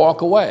start to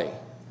walk away.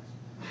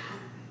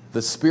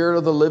 The Spirit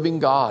of the living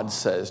God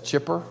says,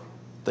 Chipper,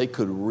 they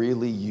could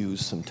really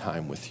use some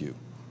time with you.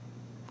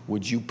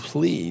 Would you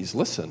please,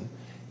 listen,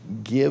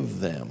 give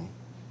them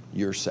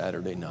your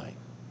Saturday night?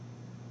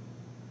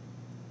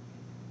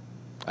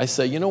 I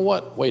say, you know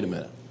what? Wait a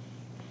minute.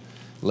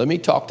 Let me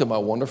talk to my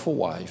wonderful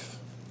wife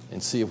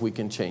and see if we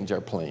can change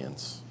our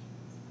plans.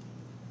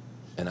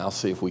 And I'll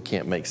see if we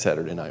can't make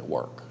Saturday night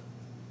work.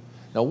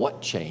 Now,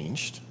 what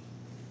changed?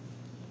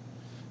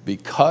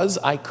 Because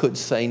I could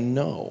say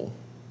no,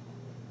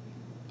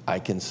 I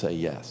can say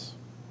yes.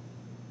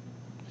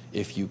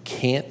 If you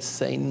can't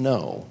say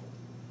no,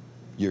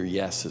 your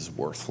yes is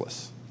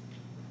worthless.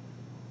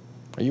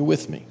 Are you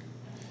with me?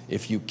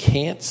 If you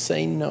can't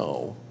say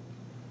no,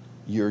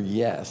 your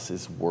yes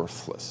is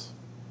worthless.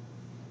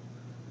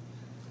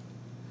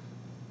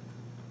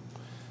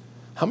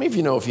 How many of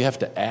you know if you have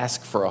to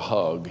ask for a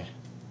hug,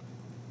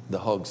 the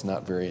hug's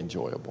not very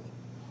enjoyable?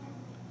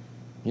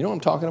 You know what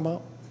I'm talking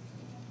about?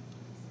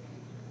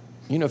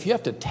 You know, if you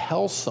have to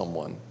tell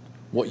someone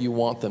what you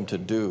want them to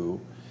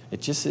do,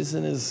 it just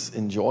isn't as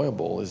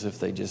enjoyable as if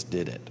they just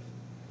did it.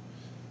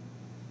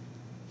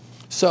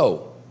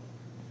 So,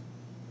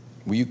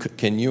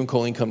 can you and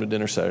Colleen come to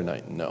dinner Saturday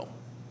night? No.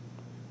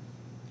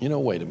 You know,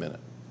 wait a minute.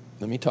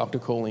 Let me talk to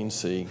Colleen,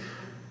 see,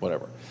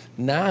 whatever.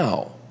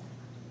 Now,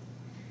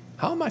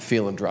 how am I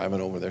feeling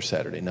driving over there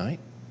Saturday night?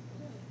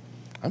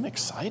 I'm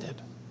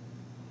excited.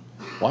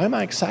 Why am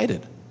I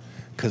excited?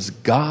 Because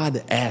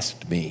God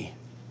asked me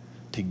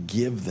to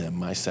give them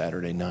my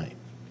Saturday night.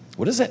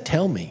 What does that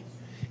tell me?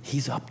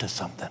 He's up to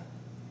something.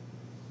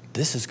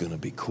 This is going to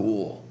be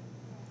cool.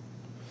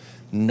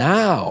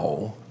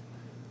 Now,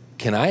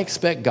 can I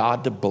expect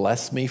God to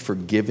bless me for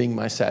giving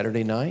my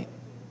Saturday night?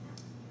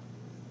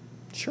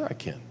 Sure I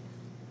can.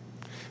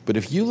 But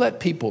if you let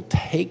people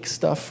take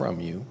stuff from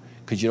you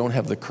because you don't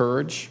have the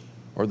courage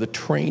or the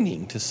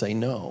training to say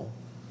no,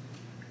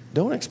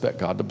 don't expect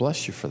God to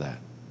bless you for that.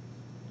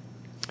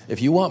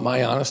 If you want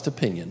my honest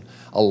opinion,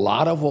 a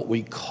lot of what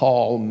we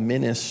call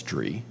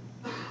ministry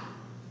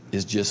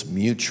is just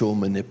mutual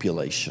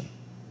manipulation.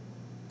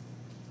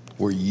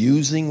 We're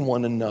using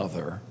one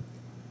another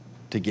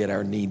to get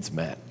our needs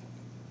met.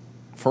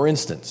 For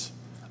instance,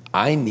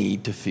 I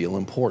need to feel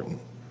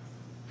important.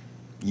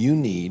 You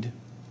need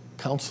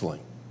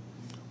counseling.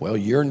 Well,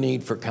 your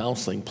need for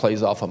counseling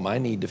plays off of my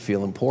need to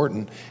feel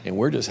important, and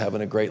we're just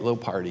having a great little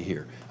party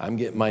here. I'm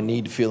getting my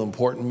need to feel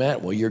important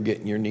met. Well, you're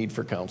getting your need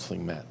for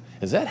counseling met.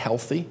 Is that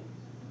healthy?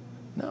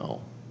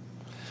 No.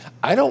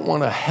 I don't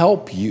want to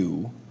help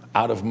you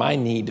out of my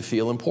need to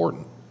feel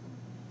important.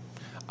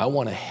 I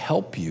want to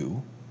help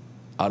you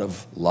out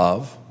of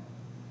love,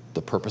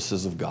 the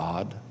purposes of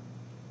God.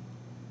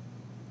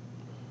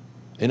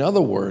 In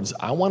other words,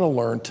 I want to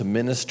learn to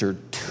minister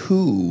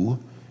to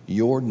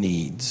your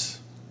needs,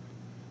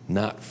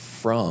 not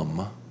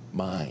from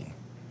mine.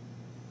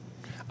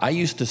 I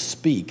used to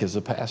speak as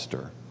a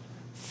pastor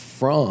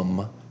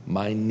from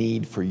my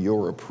need for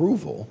your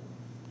approval,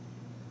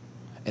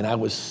 and I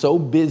was so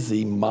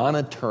busy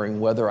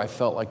monitoring whether I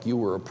felt like you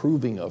were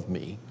approving of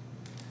me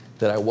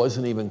that I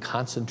wasn't even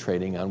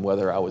concentrating on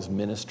whether I was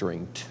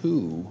ministering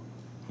to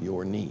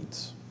your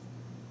needs.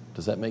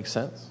 Does that make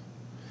sense?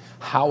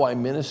 How I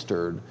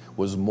ministered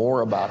was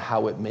more about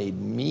how it made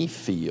me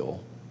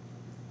feel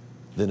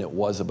than it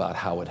was about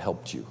how it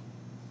helped you.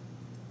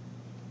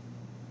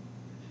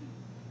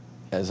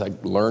 As I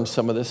learned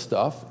some of this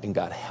stuff and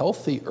got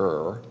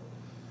healthier,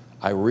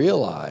 I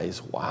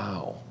realized,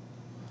 wow,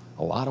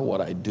 a lot of what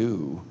I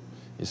do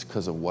is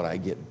because of what I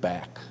get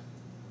back.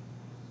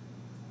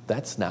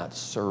 That's not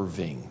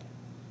serving.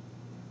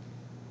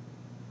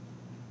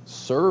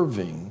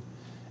 Serving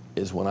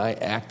is when I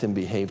act and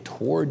behave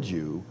toward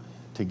you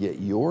to get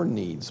your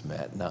needs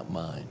met, not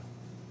mine.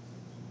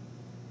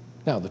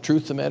 Now, the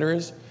truth of the matter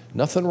is,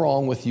 nothing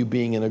wrong with you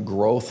being in a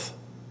growth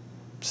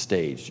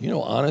stage. You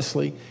know,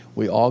 honestly,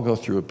 we all go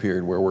through a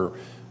period where we're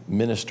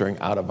ministering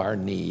out of our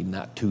need,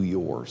 not to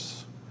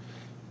yours.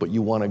 But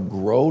you want to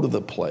grow to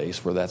the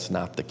place where that's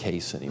not the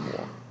case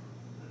anymore.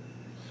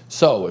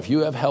 So if you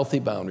have healthy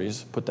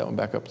boundaries, put that one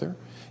back up there,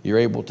 you're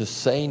able to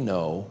say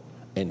no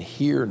and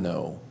hear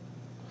no.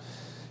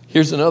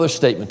 Here's another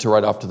statement to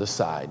write off to the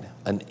side.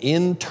 An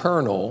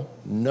internal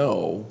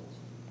no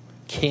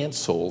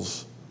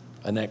cancels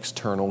an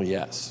external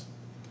yes.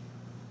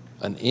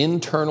 An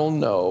internal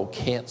no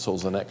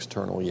cancels an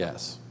external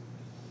yes.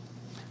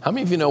 How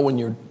many of you know when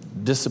you're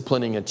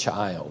disciplining a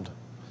child,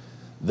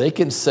 they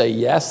can say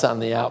yes on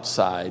the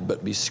outside,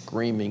 but be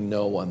screaming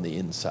no on the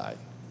inside.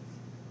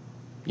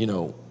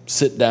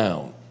 Sit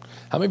down.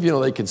 How many of you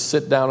know they can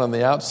sit down on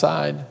the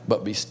outside,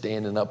 but be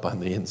standing up on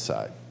the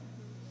inside?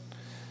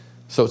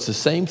 So it's the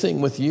same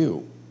thing with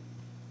you.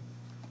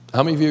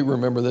 How many of you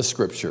remember this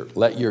scripture?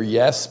 Let your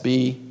yes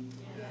be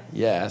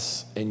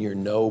yes, and your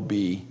no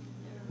be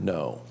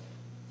no.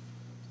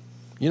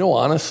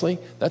 Honestly,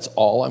 that's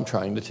all I'm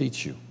trying to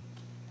teach you.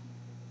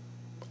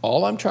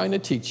 All I'm trying to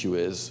teach you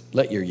is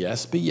let your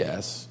yes be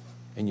yes,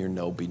 and your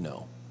no be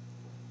no.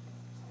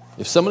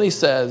 If somebody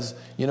says,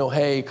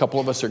 hey, a couple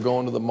of us are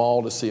going to the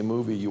mall to see a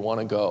movie, you want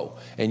to go,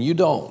 and you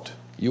don't.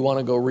 You want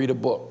to go read a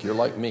book. You're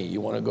like me.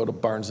 You want to go to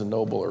Barnes &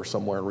 Noble or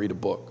somewhere and read a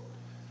book.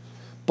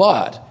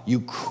 But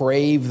you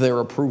crave their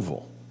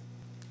approval.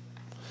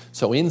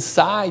 So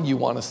inside you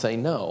want to say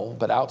no,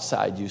 but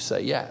outside you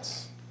say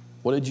yes.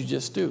 What did you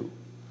just do?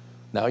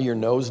 Now your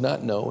no's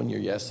not no and your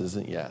yes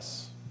isn't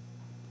yes.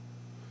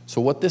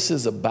 So what this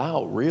is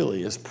about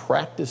really is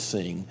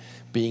practicing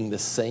being the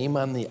same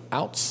on the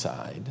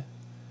outside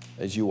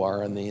as you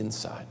are on the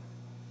inside.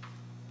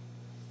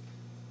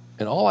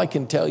 And all I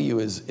can tell you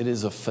is it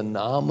is a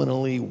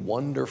phenomenally,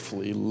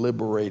 wonderfully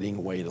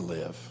liberating way to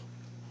live.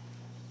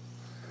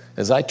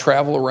 As I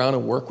travel around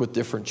and work with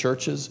different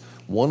churches,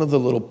 one of the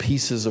little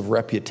pieces of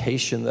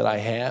reputation that I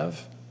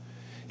have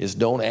is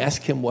don't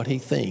ask him what he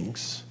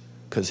thinks,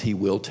 because he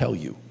will tell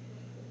you.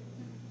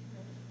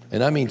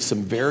 And I mean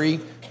some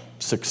very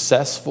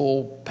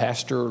successful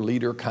pastor,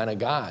 leader kind of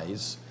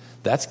guys,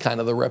 that's kind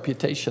of the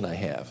reputation I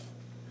have.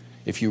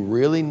 If you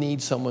really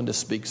need someone to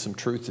speak some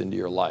truth into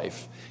your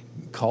life,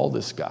 call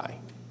this guy.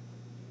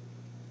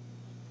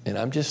 And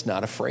I'm just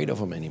not afraid of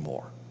him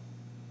anymore.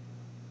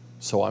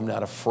 So I'm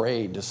not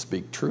afraid to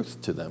speak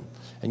truth to them.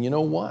 And you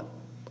know what?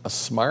 A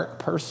smart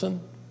person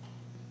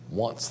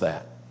wants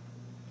that.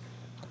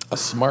 A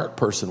smart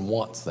person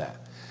wants that.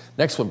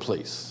 Next one,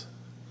 please.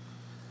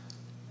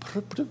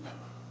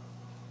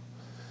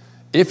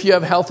 If you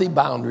have healthy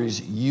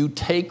boundaries, you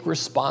take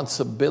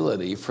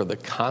responsibility for the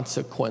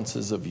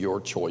consequences of your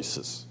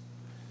choices.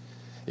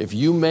 If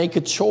you make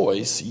a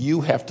choice,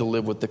 you have to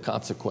live with the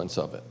consequence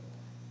of it.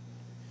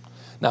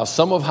 Now,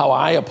 some of how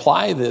I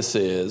apply this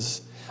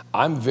is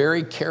I'm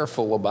very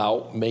careful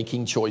about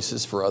making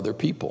choices for other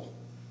people.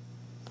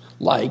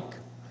 Like,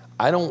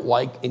 I don't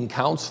like in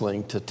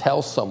counseling to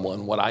tell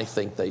someone what I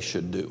think they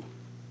should do.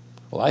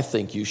 Well, I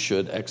think you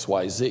should X,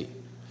 Y, Z.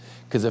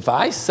 Because if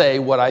I say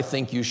what I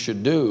think you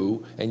should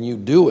do and you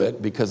do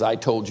it because I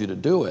told you to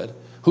do it,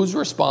 who's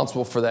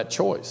responsible for that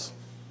choice?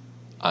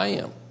 I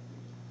am.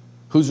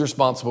 Who's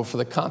responsible for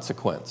the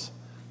consequence?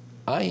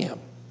 I am.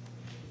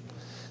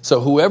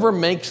 So whoever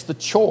makes the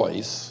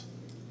choice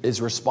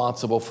is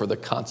responsible for the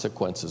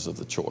consequences of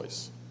the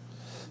choice.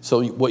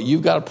 So what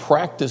you've got to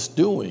practice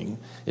doing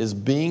is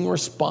being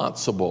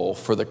responsible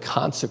for the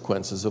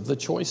consequences of the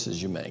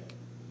choices you make.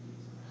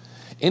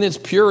 In its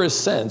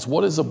purest sense,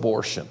 what is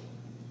abortion?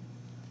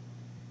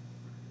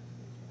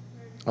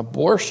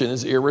 Abortion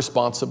is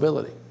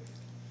irresponsibility.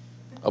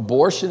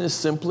 Abortion is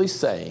simply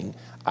saying,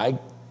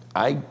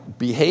 I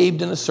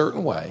behaved in a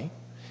certain way.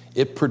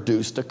 It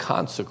produced a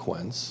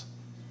consequence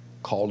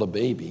called a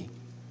baby,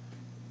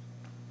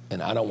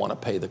 and I don't want to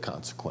pay the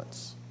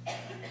consequence.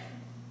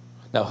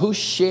 Now, who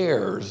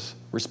shares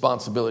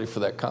responsibility for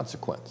that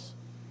consequence?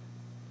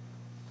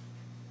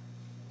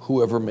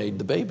 Whoever made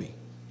the baby,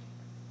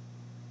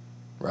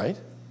 right?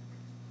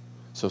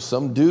 So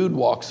some dude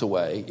walks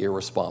away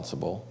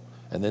irresponsible,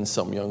 and then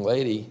some young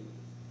lady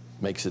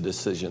makes a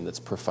decision that's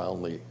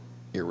profoundly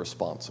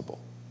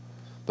irresponsible.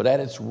 But at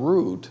its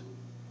root,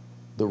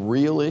 the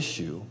real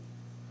issue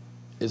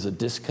is a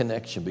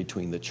disconnection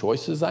between the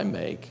choices I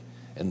make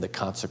and the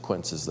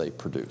consequences they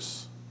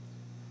produce.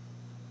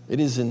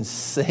 It is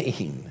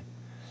insane,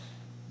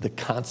 the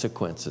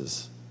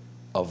consequences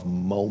of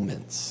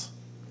moments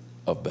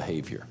of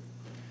behavior.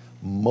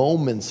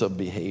 Moments of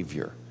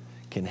behavior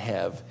can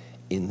have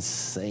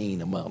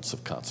insane amounts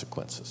of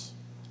consequences.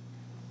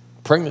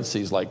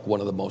 Pregnancy is like one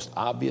of the most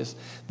obvious.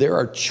 There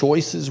are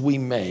choices we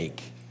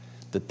make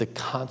that the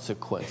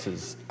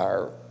consequences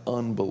are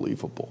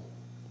unbelievable.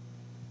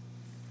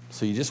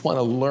 So you just want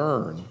to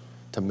learn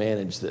to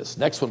manage this.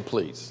 Next one,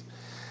 please.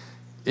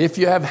 If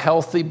you have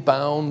healthy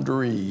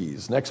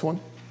boundaries. Next one.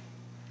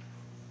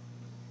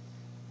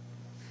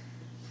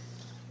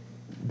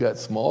 We've got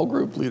small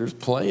group leaders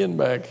playing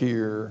back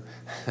here.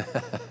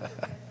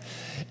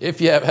 If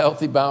you have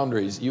healthy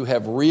boundaries, you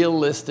have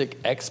realistic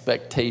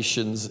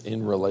expectations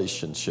in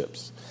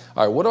relationships.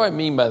 All right, what do I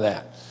mean by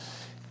that?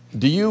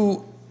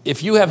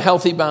 If you have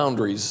healthy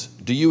boundaries,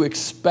 do you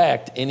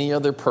expect any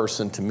other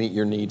person to meet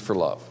your need for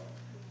love?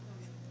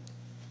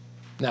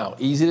 Now,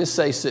 easy to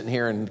say sitting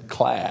here in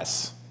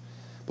class,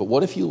 but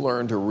what if you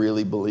learn to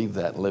really believe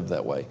that and live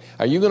that way?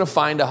 Are you going to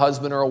find a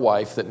husband or a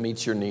wife that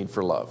meets your need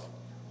for love?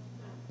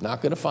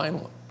 Not going to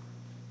find one.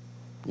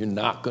 You're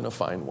not going to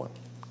find one.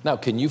 Now,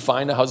 can you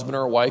find a husband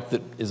or a wife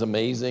that is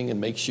amazing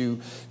and makes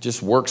you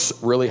just works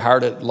really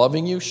hard at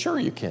loving you? Sure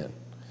you can.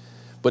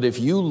 But if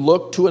you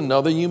look to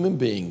another human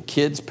being,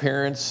 kids,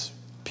 parents,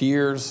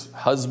 peers,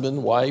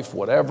 husband, wife,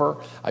 whatever,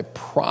 I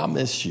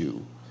promise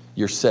you,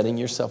 you're setting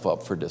yourself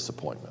up for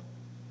disappointment.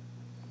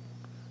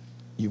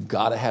 You've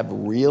got to have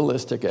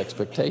realistic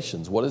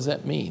expectations. What does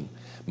that mean?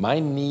 My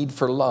need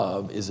for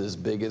love is as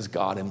big as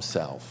God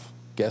himself.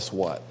 Guess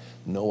what?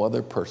 No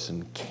other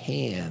person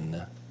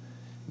can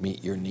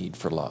meet your need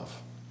for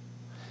love.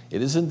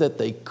 It isn't that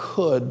they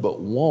could but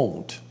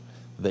won't.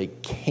 They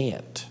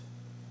can't.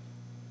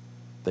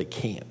 They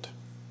can't.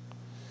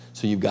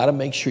 So you've got to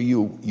make sure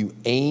you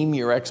aim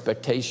your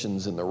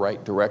expectations in the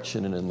right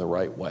direction and in the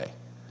right way.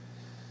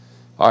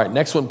 All right,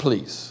 next one,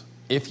 please.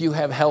 If you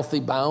have healthy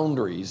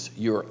boundaries,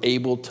 you're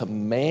able to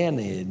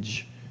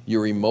manage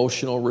your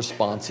emotional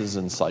responses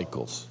and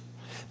cycles.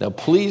 Now,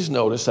 please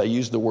notice I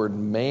use the word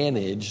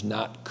manage,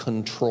 not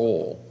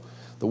control.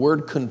 The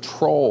word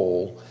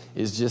control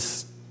is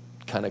just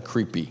kind of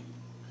creepy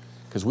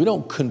because we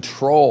don't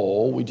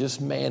control, we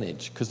just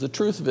manage. Because the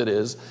truth of it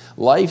is,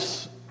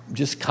 life's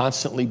just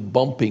constantly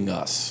bumping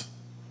us.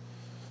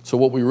 So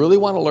what we really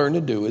want to learn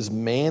to do is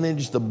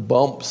manage the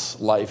bumps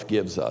life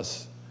gives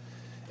us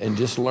and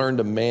just learn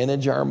to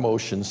manage our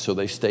emotions so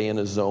they stay in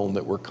a zone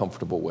that we're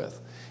comfortable with.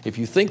 If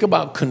you think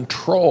about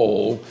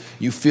control,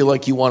 you feel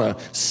like you want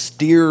to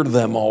steer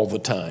them all the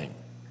time.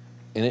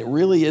 And it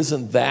really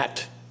isn't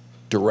that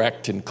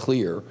direct and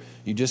clear.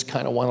 You just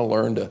kind of want to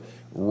learn to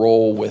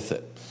roll with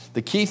it.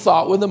 The key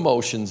thought with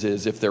emotions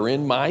is if they're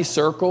in my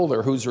circle,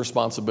 they're whose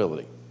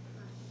responsibility?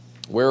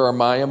 Where are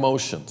my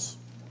emotions?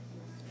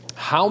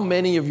 How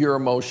many of your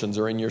emotions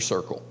are in your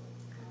circle?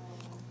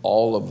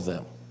 All of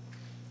them.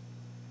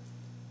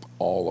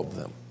 All of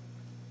them.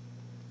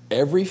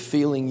 Every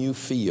feeling you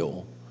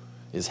feel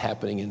is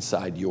happening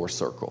inside your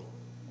circle.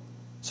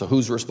 So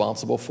who's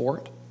responsible for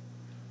it?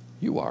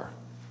 You are.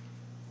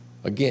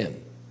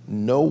 Again,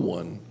 no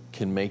one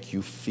can make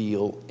you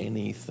feel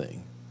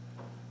anything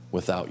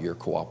without your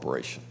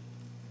cooperation.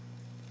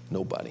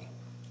 Nobody.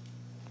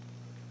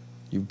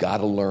 You've got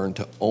to learn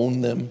to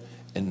own them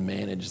and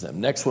manage them.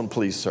 Next one,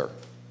 please, sir.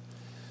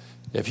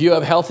 If you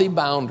have healthy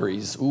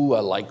boundaries, ooh, I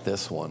like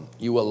this one.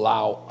 You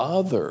allow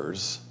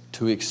others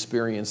to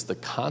experience the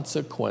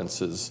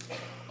consequences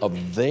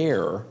of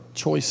their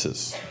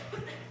choices.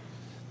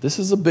 This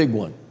is a big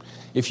one.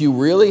 If you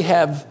really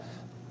have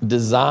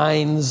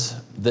designs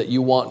that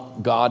you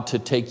want God to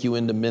take you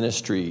into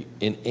ministry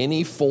in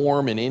any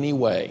form, in any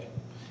way,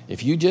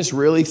 if you just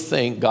really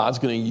think God's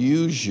going to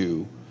use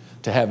you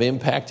to have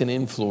impact and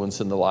influence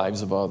in the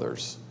lives of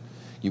others,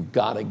 you've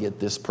got to get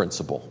this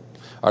principle.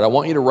 All right, I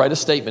want you to write a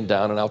statement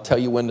down, and I'll tell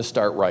you when to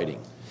start writing.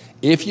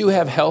 If you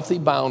have healthy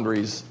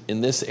boundaries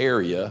in this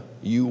area,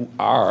 you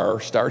are,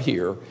 start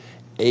here,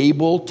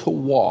 able to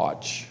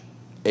watch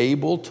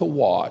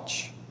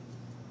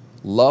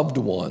loved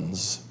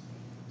ones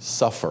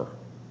suffer.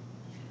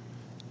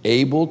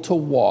 Able to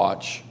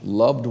watch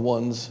loved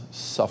ones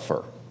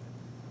suffer.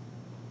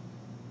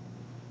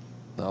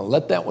 Now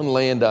let that one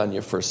land on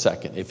you for a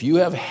second. If you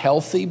have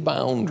healthy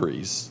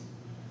boundaries,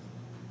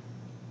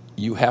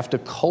 you have to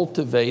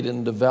cultivate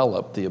and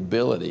develop the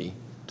ability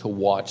to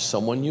watch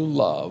someone you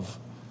love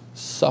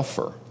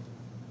suffer.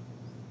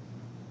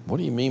 What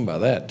do you mean by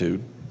that,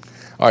 dude?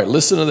 All right,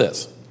 listen to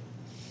this.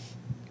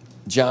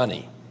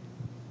 Johnny,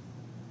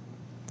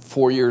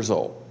 4 years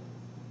old.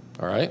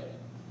 All right?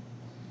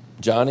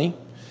 Johnny,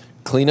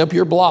 clean up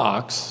your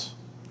blocks,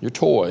 your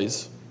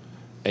toys,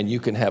 and you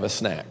can have a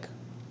snack.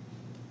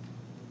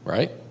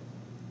 Right?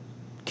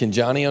 Can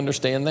Johnny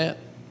understand that?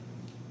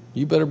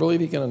 You better believe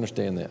he can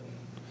understand that.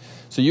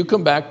 So you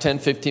come back 10,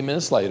 15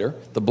 minutes later,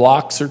 the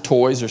blocks or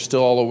toys are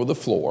still all over the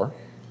floor.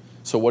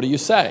 So what do you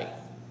say?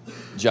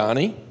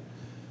 Johnny,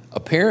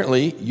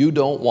 apparently you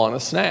don't want a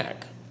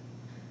snack.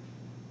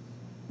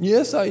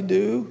 Yes, I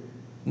do.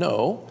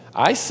 No,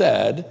 I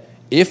said,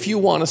 if you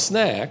want a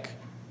snack,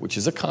 which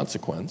is a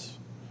consequence,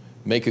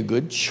 make a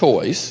good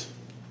choice,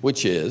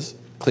 which is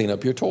clean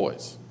up your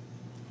toys.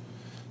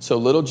 So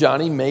little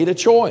Johnny made a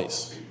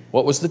choice.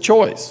 What was the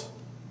choice?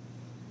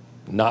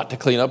 Not to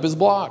clean up his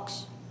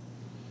blocks.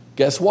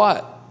 Guess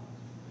what?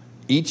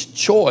 Each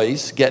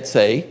choice gets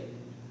a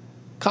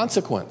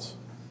consequence.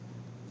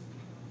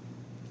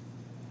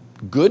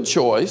 Good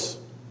choice,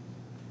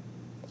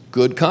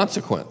 good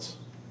consequence.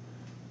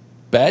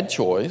 Bad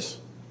choice,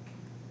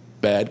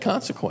 bad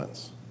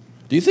consequence.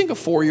 Do you think a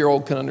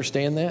 4-year-old can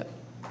understand that?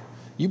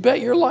 You bet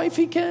your life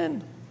he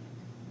can.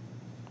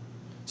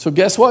 So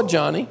guess what,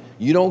 Johnny?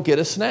 You don't get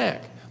a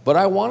snack. But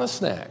I want a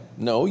snack.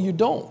 No, you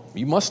don't.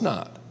 You must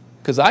not.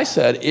 Because I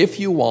said, if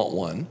you want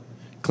one,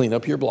 clean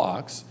up your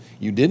blocks.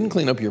 You didn't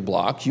clean up your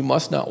blocks. You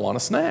must not want a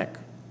snack.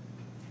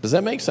 Does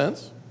that make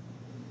sense?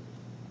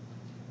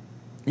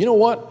 You know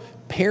what?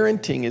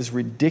 Parenting is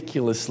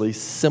ridiculously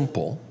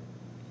simple.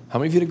 How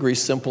many of you agree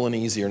simple and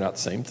easy are not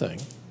the same thing?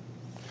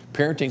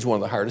 Parenting is one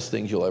of the hardest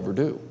things you'll ever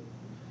do.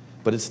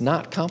 But it's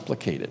not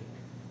complicated.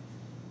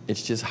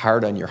 It's just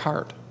hard on your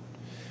heart.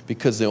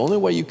 Because the only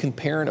way you can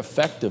parent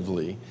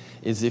effectively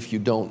is if you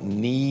don't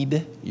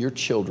need your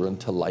children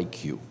to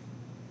like you.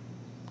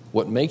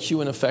 What makes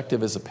you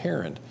ineffective as a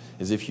parent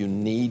is if you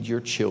need your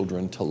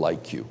children to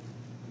like you.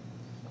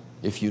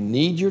 If you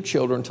need your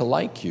children to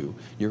like you,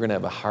 you're going to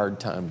have a hard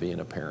time being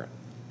a parent.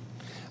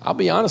 I'll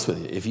be honest with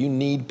you. If you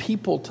need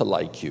people to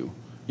like you,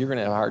 you're going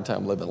to have a hard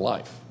time living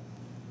life.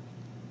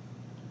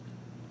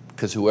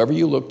 Because whoever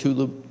you look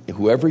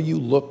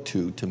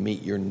to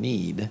meet your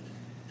need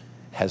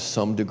has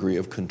some degree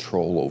of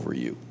control over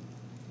you.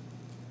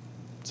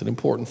 It's an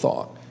important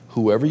thought.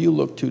 Whoever you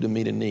look to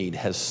meet a need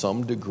has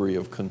some degree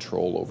of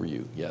control over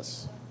you.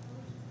 Yes?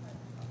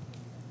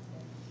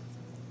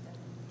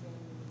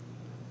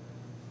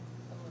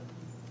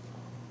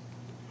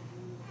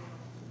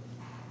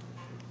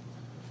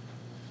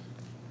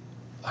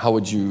 How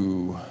would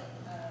you...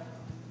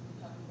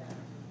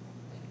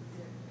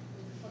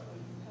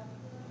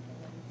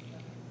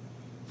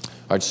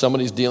 All right,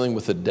 somebody's dealing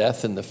with a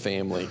death in the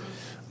family.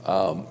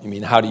 You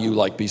mean, how do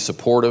you be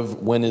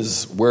supportive?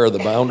 Where are the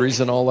boundaries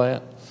and all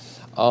that?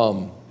 I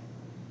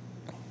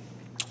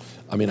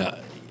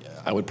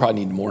would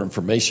probably need more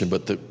information,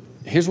 but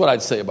here's what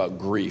I'd say about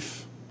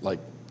grief. Like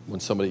when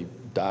somebody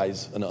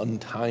dies an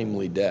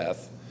untimely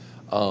death,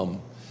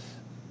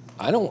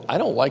 I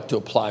don't like to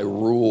apply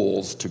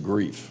rules to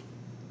grief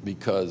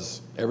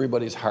because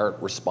everybody's heart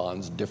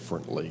responds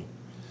differently.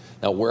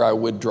 Now, where I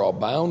would draw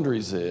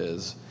boundaries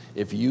is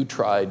if you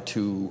tried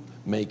to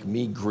make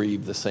me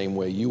grieve the same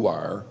way you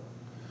are,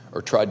 or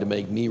tried to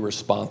make me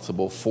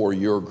responsible for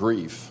your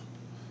grief.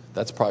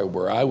 That's probably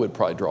where I would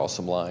probably draw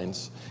some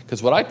lines.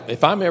 Because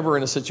if I'm ever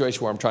in a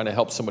situation where I'm trying to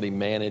help somebody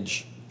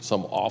manage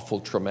some awful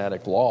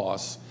traumatic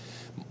loss,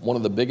 one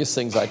of the biggest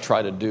things I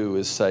try to do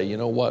is say, you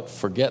know what,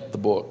 forget the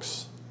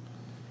books.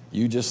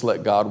 You just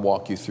let God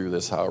walk you through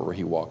this however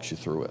he walks you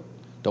through it.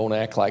 Don't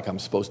act like I'm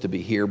supposed to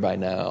be here by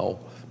now.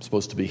 I'm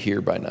supposed to be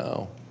here by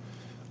now.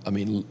 I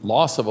mean,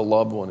 loss of a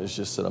loved one is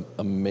just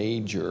a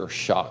major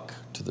shock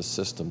to the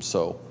system.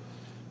 So,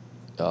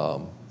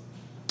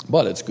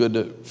 but it's good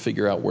to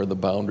figure out where the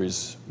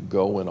boundaries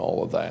go in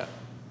all of that.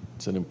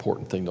 It's an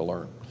important thing to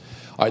learn.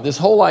 All right, this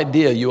whole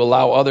idea, you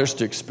allow others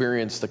to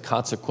experience the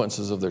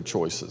consequences of their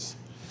choices.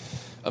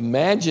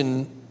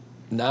 Imagine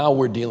now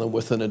we're dealing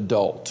with an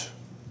adult.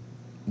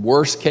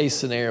 Worst case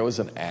scenario is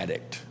an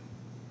addict.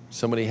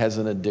 Somebody has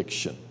an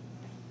addiction,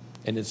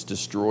 and it's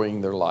destroying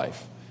their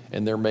life.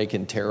 And they're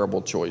making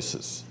terrible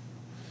choices.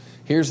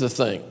 Here's the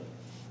thing.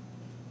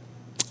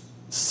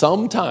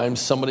 Sometimes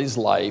somebody's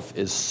life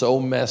is so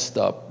messed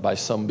up by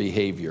some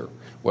behavior,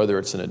 whether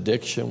it's an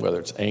addiction, whether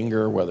it's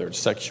anger, whether it's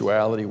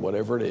sexuality,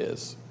 whatever it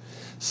is.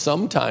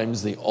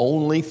 Sometimes the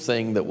only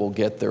thing that will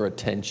get their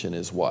attention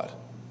is what?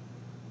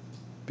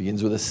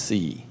 Begins with a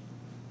C.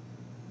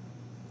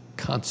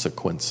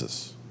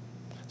 Consequences.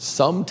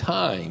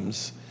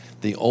 Sometimes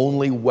the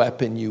only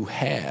weapon you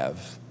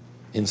have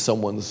in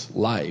someone's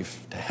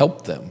life to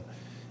help them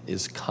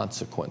is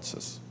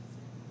consequences.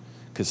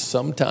 Because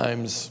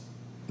sometimes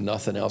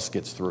nothing else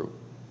gets through.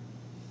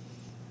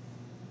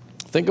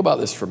 Think about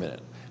this for a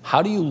minute.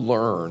 How do you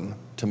learn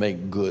to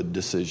make good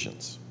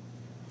decisions?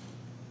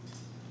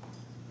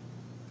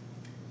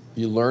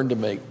 You learn to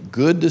make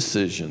good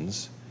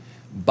decisions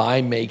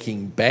by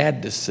making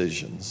bad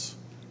decisions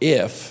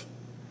if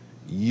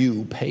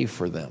you pay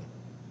for them.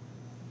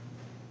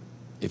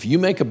 If you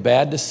make a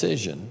bad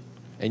decision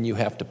and you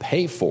have to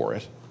pay for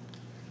it,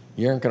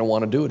 you aren't going to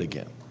want to do it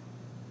again.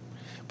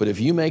 But if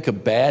you make a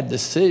bad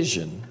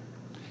decision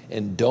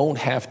and don't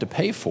have to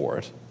pay for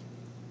it,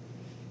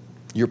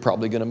 you're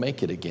probably going to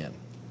make it again.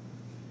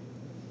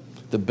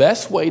 The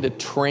best way to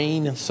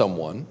train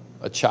someone,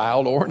 a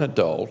child or an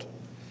adult,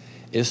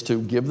 is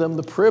to give them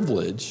the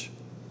privilege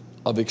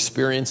of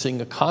experiencing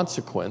a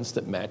consequence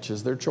that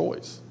matches their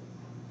choice.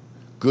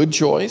 Good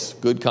choice,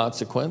 good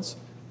consequence.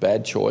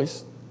 Bad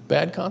choice,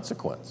 bad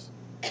consequence.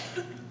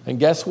 And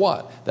guess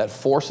what? That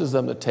forces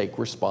them to take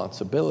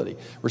responsibility.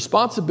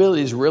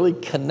 Responsibility is really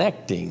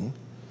connecting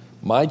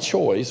my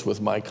choice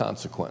with my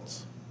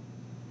consequence.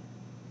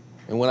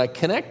 And when I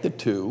connect the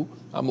two,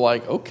 I'm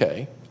like,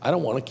 okay, I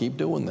don't want to keep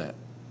doing that.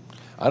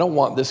 I don't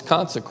want this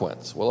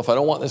consequence. Well, if I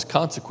don't want this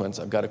consequence,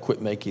 I've got to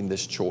quit making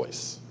this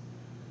choice.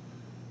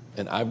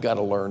 And I've got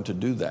to learn to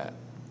do that.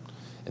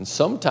 And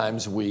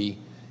sometimes we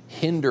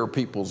hinder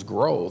people's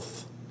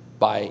growth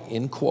by,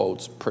 in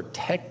quotes,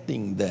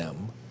 protecting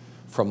them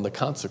from the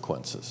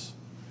consequences,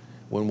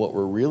 when what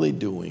we're really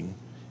doing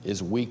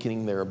is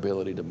weakening their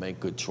ability to make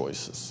good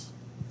choices.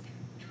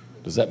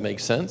 Does that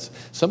make sense?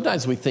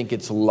 Sometimes we think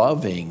it's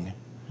loving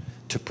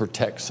to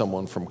protect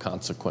someone from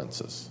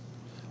consequences.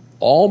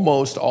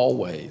 Almost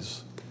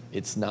always,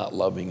 it's not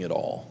loving at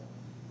all.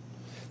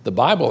 The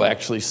Bible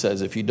actually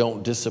says if you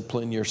don't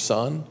discipline your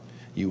son,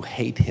 you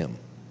hate him.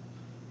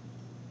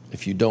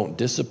 If you don't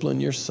discipline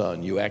your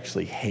son, you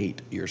actually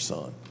hate your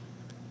son.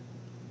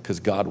 Because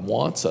God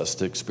wants us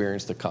to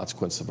experience the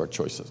consequences of our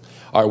choices.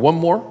 All right, one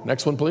more.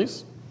 Next one,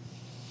 please.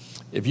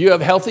 If you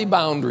have healthy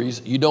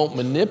boundaries, you don't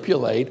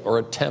manipulate or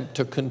attempt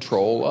to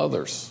control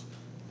others.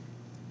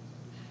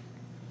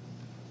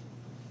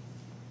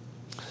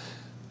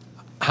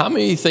 How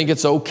many think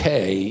it's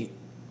okay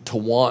to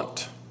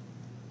want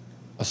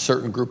a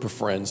certain group of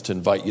friends to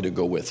invite you to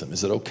go with them?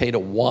 Is it okay to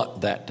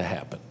want that to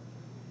happen?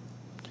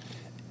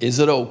 Is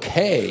it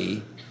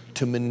okay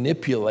to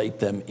manipulate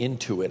them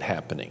into it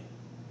happening?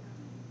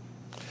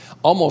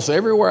 Almost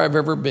everywhere I've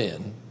ever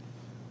been,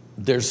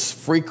 there's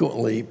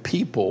frequently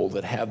people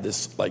that have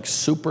this like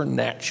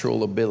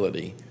supernatural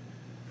ability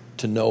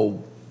to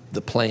know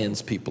the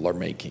plans people are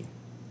making.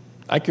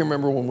 I can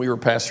remember when we were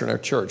pastoring our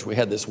church, we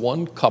had this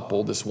one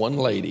couple, this one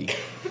lady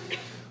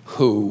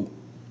who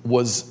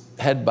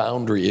had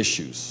boundary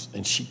issues,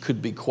 and she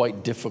could be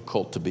quite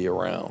difficult to be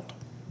around.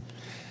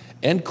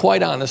 And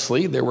quite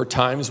honestly, there were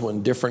times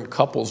when different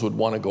couples would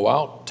want to go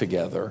out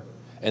together,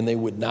 and they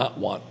would not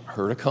want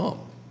her to come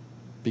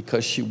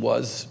because she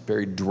was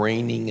very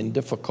draining and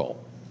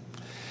difficult.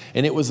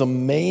 And it was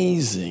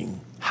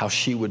amazing how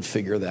she would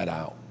figure that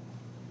out.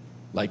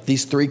 Like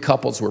these three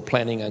couples were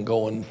planning on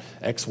going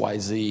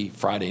XYZ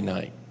Friday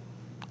night,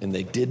 and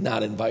they did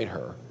not invite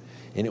her.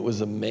 And it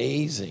was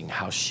amazing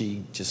how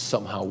she just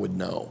somehow would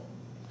know.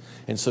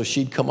 And so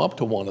she'd come up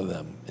to one of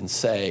them and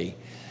say,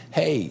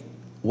 hey,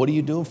 what are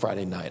you doing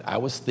Friday night? I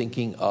was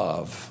thinking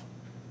of.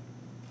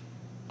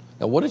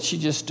 Now, what did she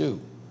just do?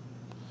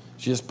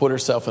 She just put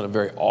herself in a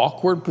very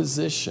awkward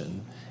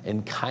position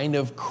and kind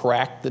of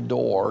cracked the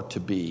door to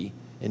be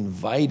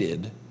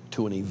invited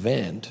to an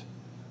event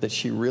that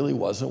she really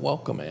wasn't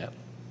welcome at.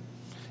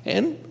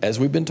 And as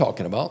we've been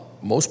talking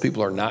about, most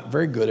people are not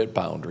very good at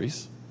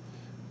boundaries.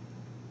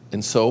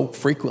 And so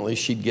frequently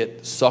she'd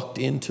get sucked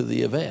into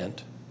the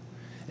event,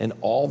 and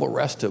all the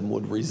rest of them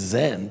would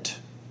resent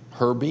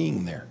her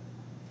being there.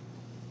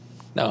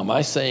 Now, am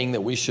I saying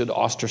that we should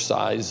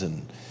ostracize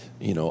and,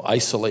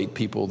 isolate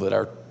people that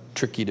are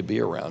tricky to be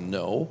around?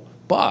 No,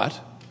 but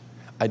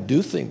I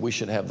do think we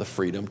should have the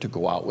freedom to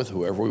go out with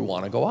whoever we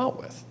want to go out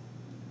with,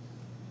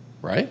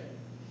 right?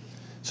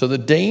 So the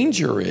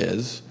danger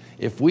is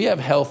if we have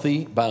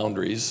healthy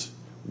boundaries,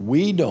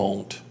 we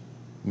don't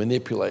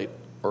manipulate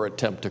or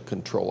attempt to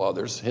control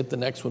others. Hit the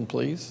next one,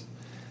 please.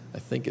 I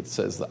think it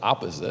says the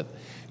opposite.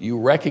 You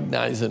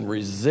recognize and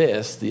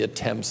resist the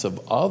attempts of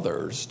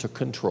others to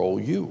control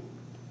you.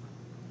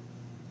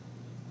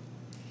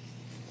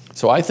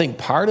 So I think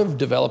part of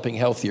developing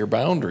healthier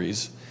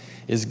boundaries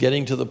is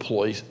getting to the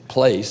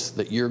place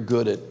that you're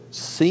good at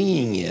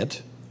seeing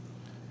it.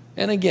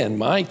 And again,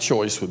 my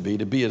choice would be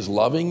to be as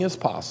loving as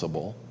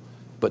possible,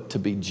 but to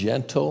be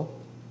gentle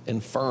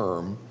and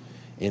firm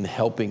in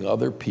helping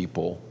other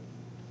people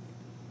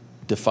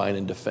define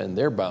and defend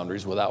their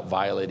boundaries without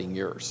violating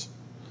yours.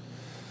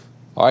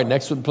 All right,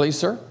 next one, please,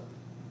 sir.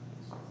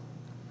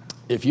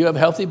 If you have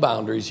healthy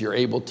boundaries, you're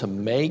able to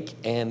make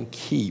and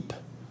keep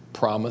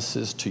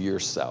promises to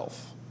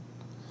yourself.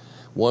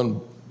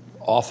 One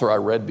author I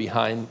read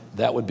behind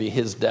that would be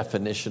his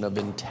definition of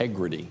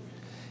integrity.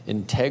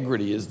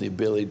 Integrity is the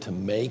ability to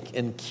make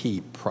and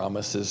keep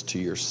promises to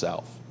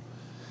yourself.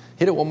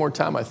 Hit it one more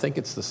time. I think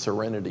it's the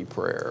Serenity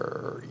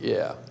Prayer.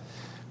 Yeah.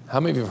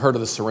 How many of you have heard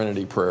of the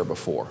Serenity Prayer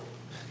before?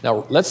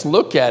 Now, let's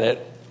look at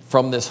it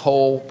from this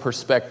whole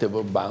perspective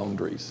of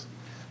boundaries.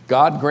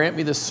 God, grant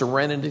me the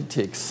serenity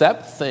to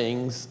accept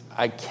things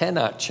I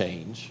cannot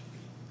change,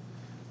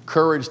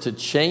 courage to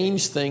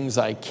change things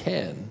I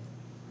can,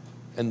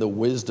 and the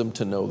wisdom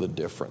to know the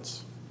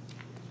difference.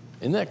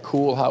 Isn't that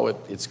cool how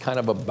it's kind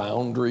of a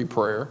boundary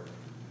prayer?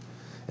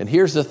 And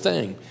here's the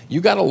thing.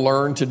 You got to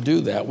learn to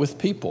do that with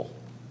people.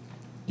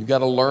 You got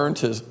to learn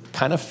to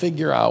kind of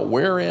figure out,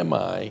 where am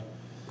I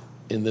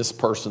in this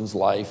person's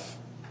life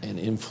and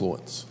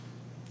influence?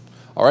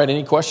 All right,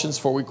 any questions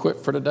before we quit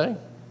for today?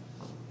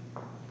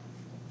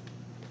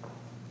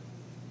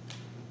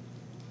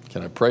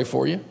 Can I pray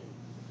for you?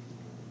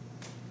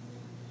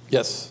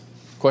 Yes,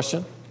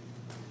 question?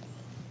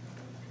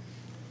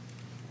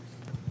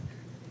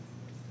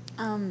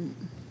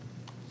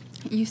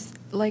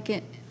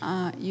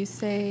 You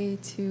say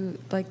to,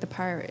 like the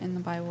part in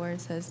the Bible where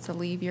it says to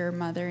leave your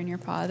mother and your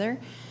father,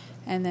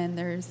 and then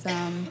there's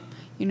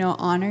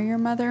honor your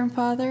mother and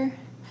father.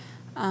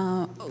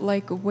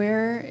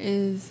 Where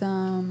is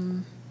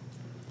I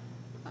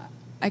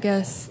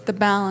guess the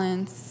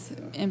balance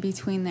in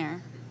between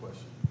there?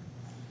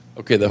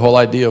 Okay, the whole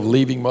idea of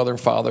leaving mother and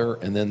father,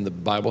 and then the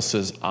Bible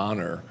says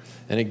honor.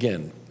 And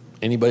again,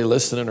 anybody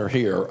listening or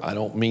here, I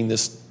don't mean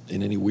this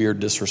in any weird,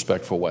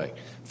 disrespectful way.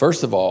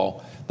 First of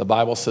all, the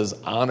Bible says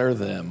honor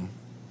them,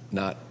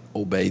 not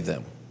obey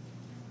them.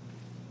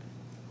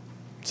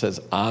 It says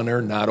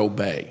honor, not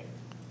obey.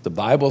 The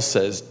Bible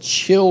says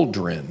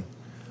children,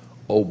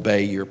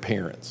 obey your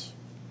parents.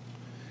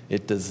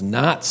 It does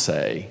not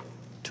say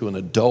to an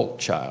adult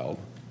child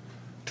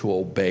to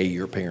obey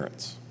your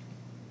parents.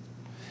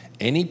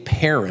 Any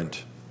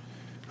parent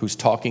who's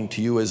talking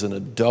to you as an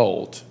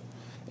adult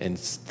and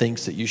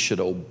thinks that you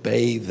should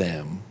obey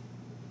them,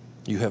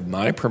 you have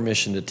my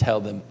permission to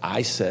tell them,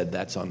 I said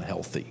that's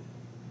unhealthy.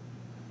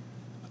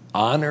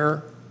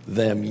 Honor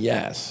them,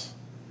 yes.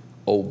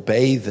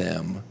 Obey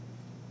them,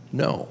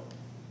 no.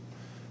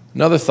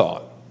 Another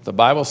thought. The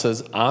Bible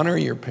says honor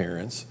your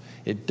parents.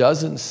 It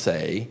doesn't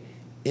say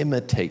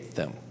imitate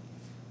them.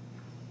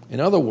 In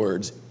other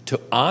words, To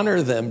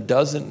honor them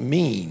doesn't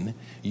mean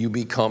you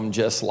become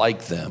just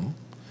like them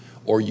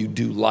or you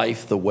do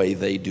life the way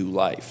they do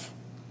life.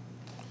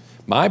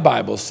 My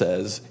Bible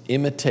says,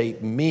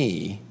 imitate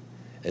me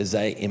as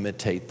I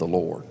imitate the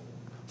Lord.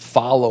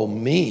 Follow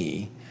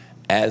me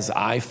as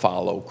I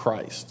follow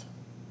Christ.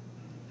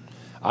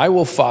 I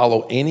will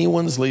follow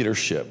anyone's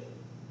leadership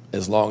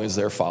as long as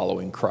they're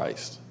following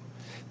Christ.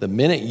 The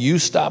minute you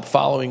stop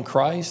following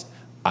Christ,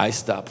 I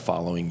stop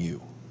following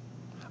you.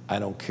 I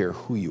don't care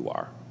who you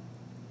are.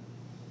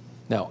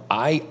 Now,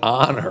 I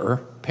honor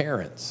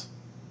parents,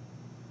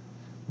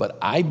 but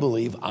I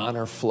believe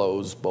honor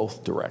flows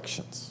both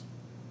directions.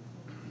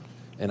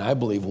 And I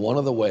believe one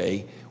of the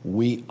way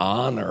we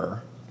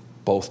honor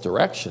both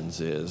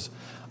directions is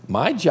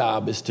my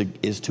job is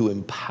to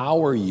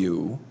empower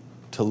you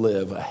to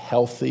live a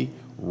healthy,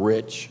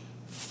 rich,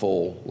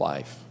 full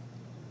life.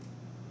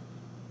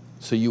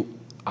 So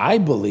I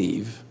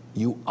believe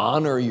you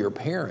honor your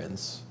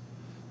parents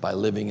by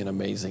living an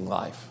amazing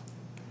life.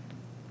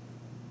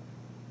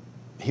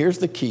 Here's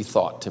the key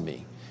thought to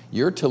me.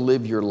 You're to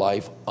live your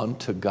life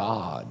unto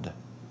God,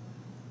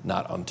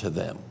 not unto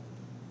them.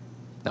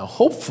 Now,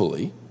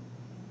 hopefully,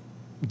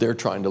 they're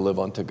trying to live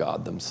unto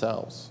God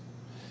themselves.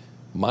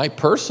 My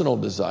personal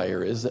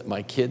desire is that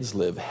my kids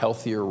live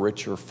healthier,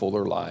 richer,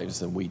 fuller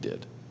lives than we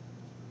did.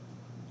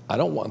 I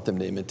don't want them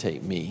to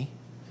imitate me,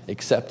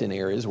 except in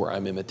areas where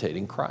I'm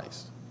imitating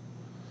Christ.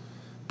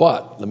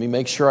 But let me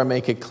make sure I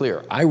make it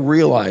clear. I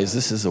realize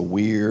this is a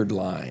weird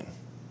line.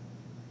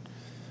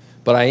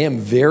 But I am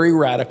very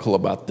radical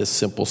about this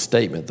simple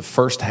statement, the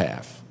first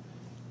half.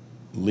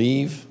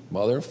 Leave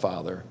mother and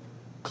father,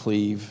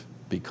 cleave,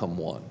 become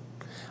one.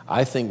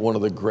 I think one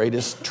of the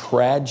greatest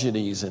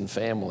tragedies in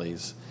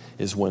families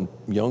is when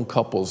young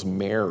couples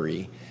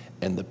marry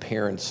and the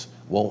parents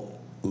won't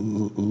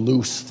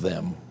loose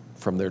them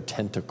from their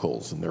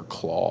tentacles and their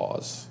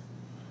claws.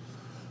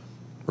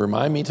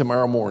 Remind me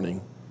tomorrow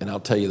morning, and I'll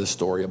tell you the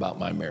story about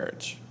my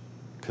marriage,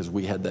 because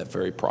we had that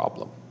very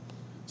problem.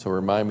 So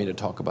remind me to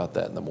talk about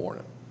that in the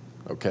morning.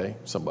 Okay,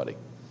 somebody.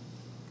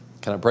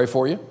 Can I pray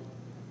for you?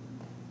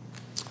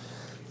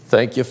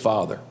 Thank you,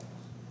 Father.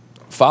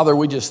 Father,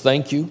 we just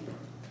thank you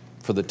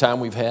for the time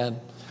we've had.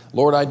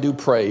 Lord, I do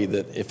pray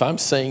that if I'm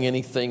saying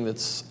anything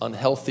that's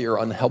unhealthy or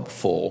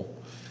unhelpful,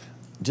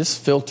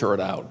 just filter it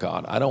out,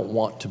 God. I don't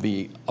want to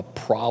be a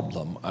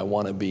problem. I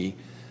want to be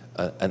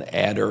an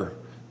adder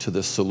to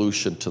the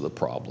solution to the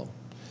problem.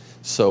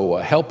 So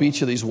help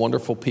each of these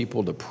wonderful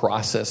people to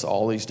process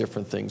all these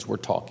different things we're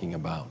talking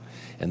about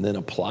and then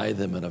apply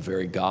them in a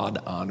very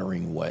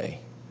God-honoring way.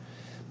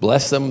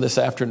 Bless them this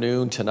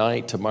afternoon,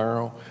 tonight,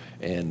 tomorrow,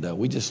 and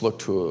we just look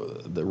to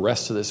the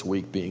rest of this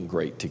week being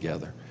great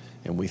together.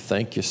 And we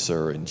thank you,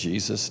 sir, in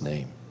Jesus'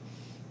 name.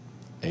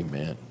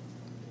 Amen.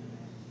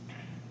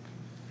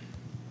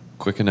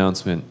 Quick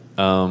announcement.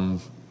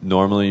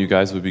 Normally you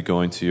guys would be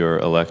going to your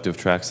elective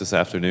tracks this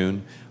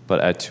afternoon, but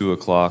at 2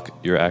 o'clock,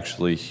 you're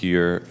actually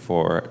here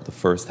for the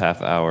first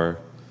half hour.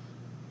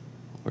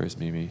 Where's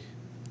Mimi?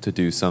 To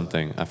do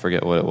something. I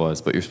forget what it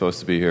was, but you're supposed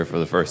to be here for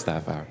the first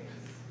half hour.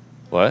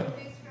 What?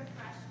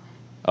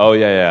 Oh,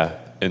 yeah.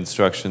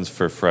 Instructions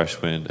for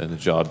Freshwind and the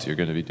jobs you're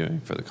going to be doing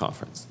for the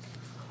conference.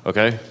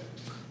 Okay?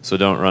 So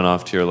don't run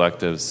off to your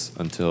electives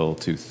until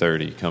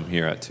 2:30. Come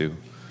here at 2.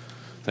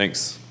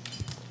 Thanks.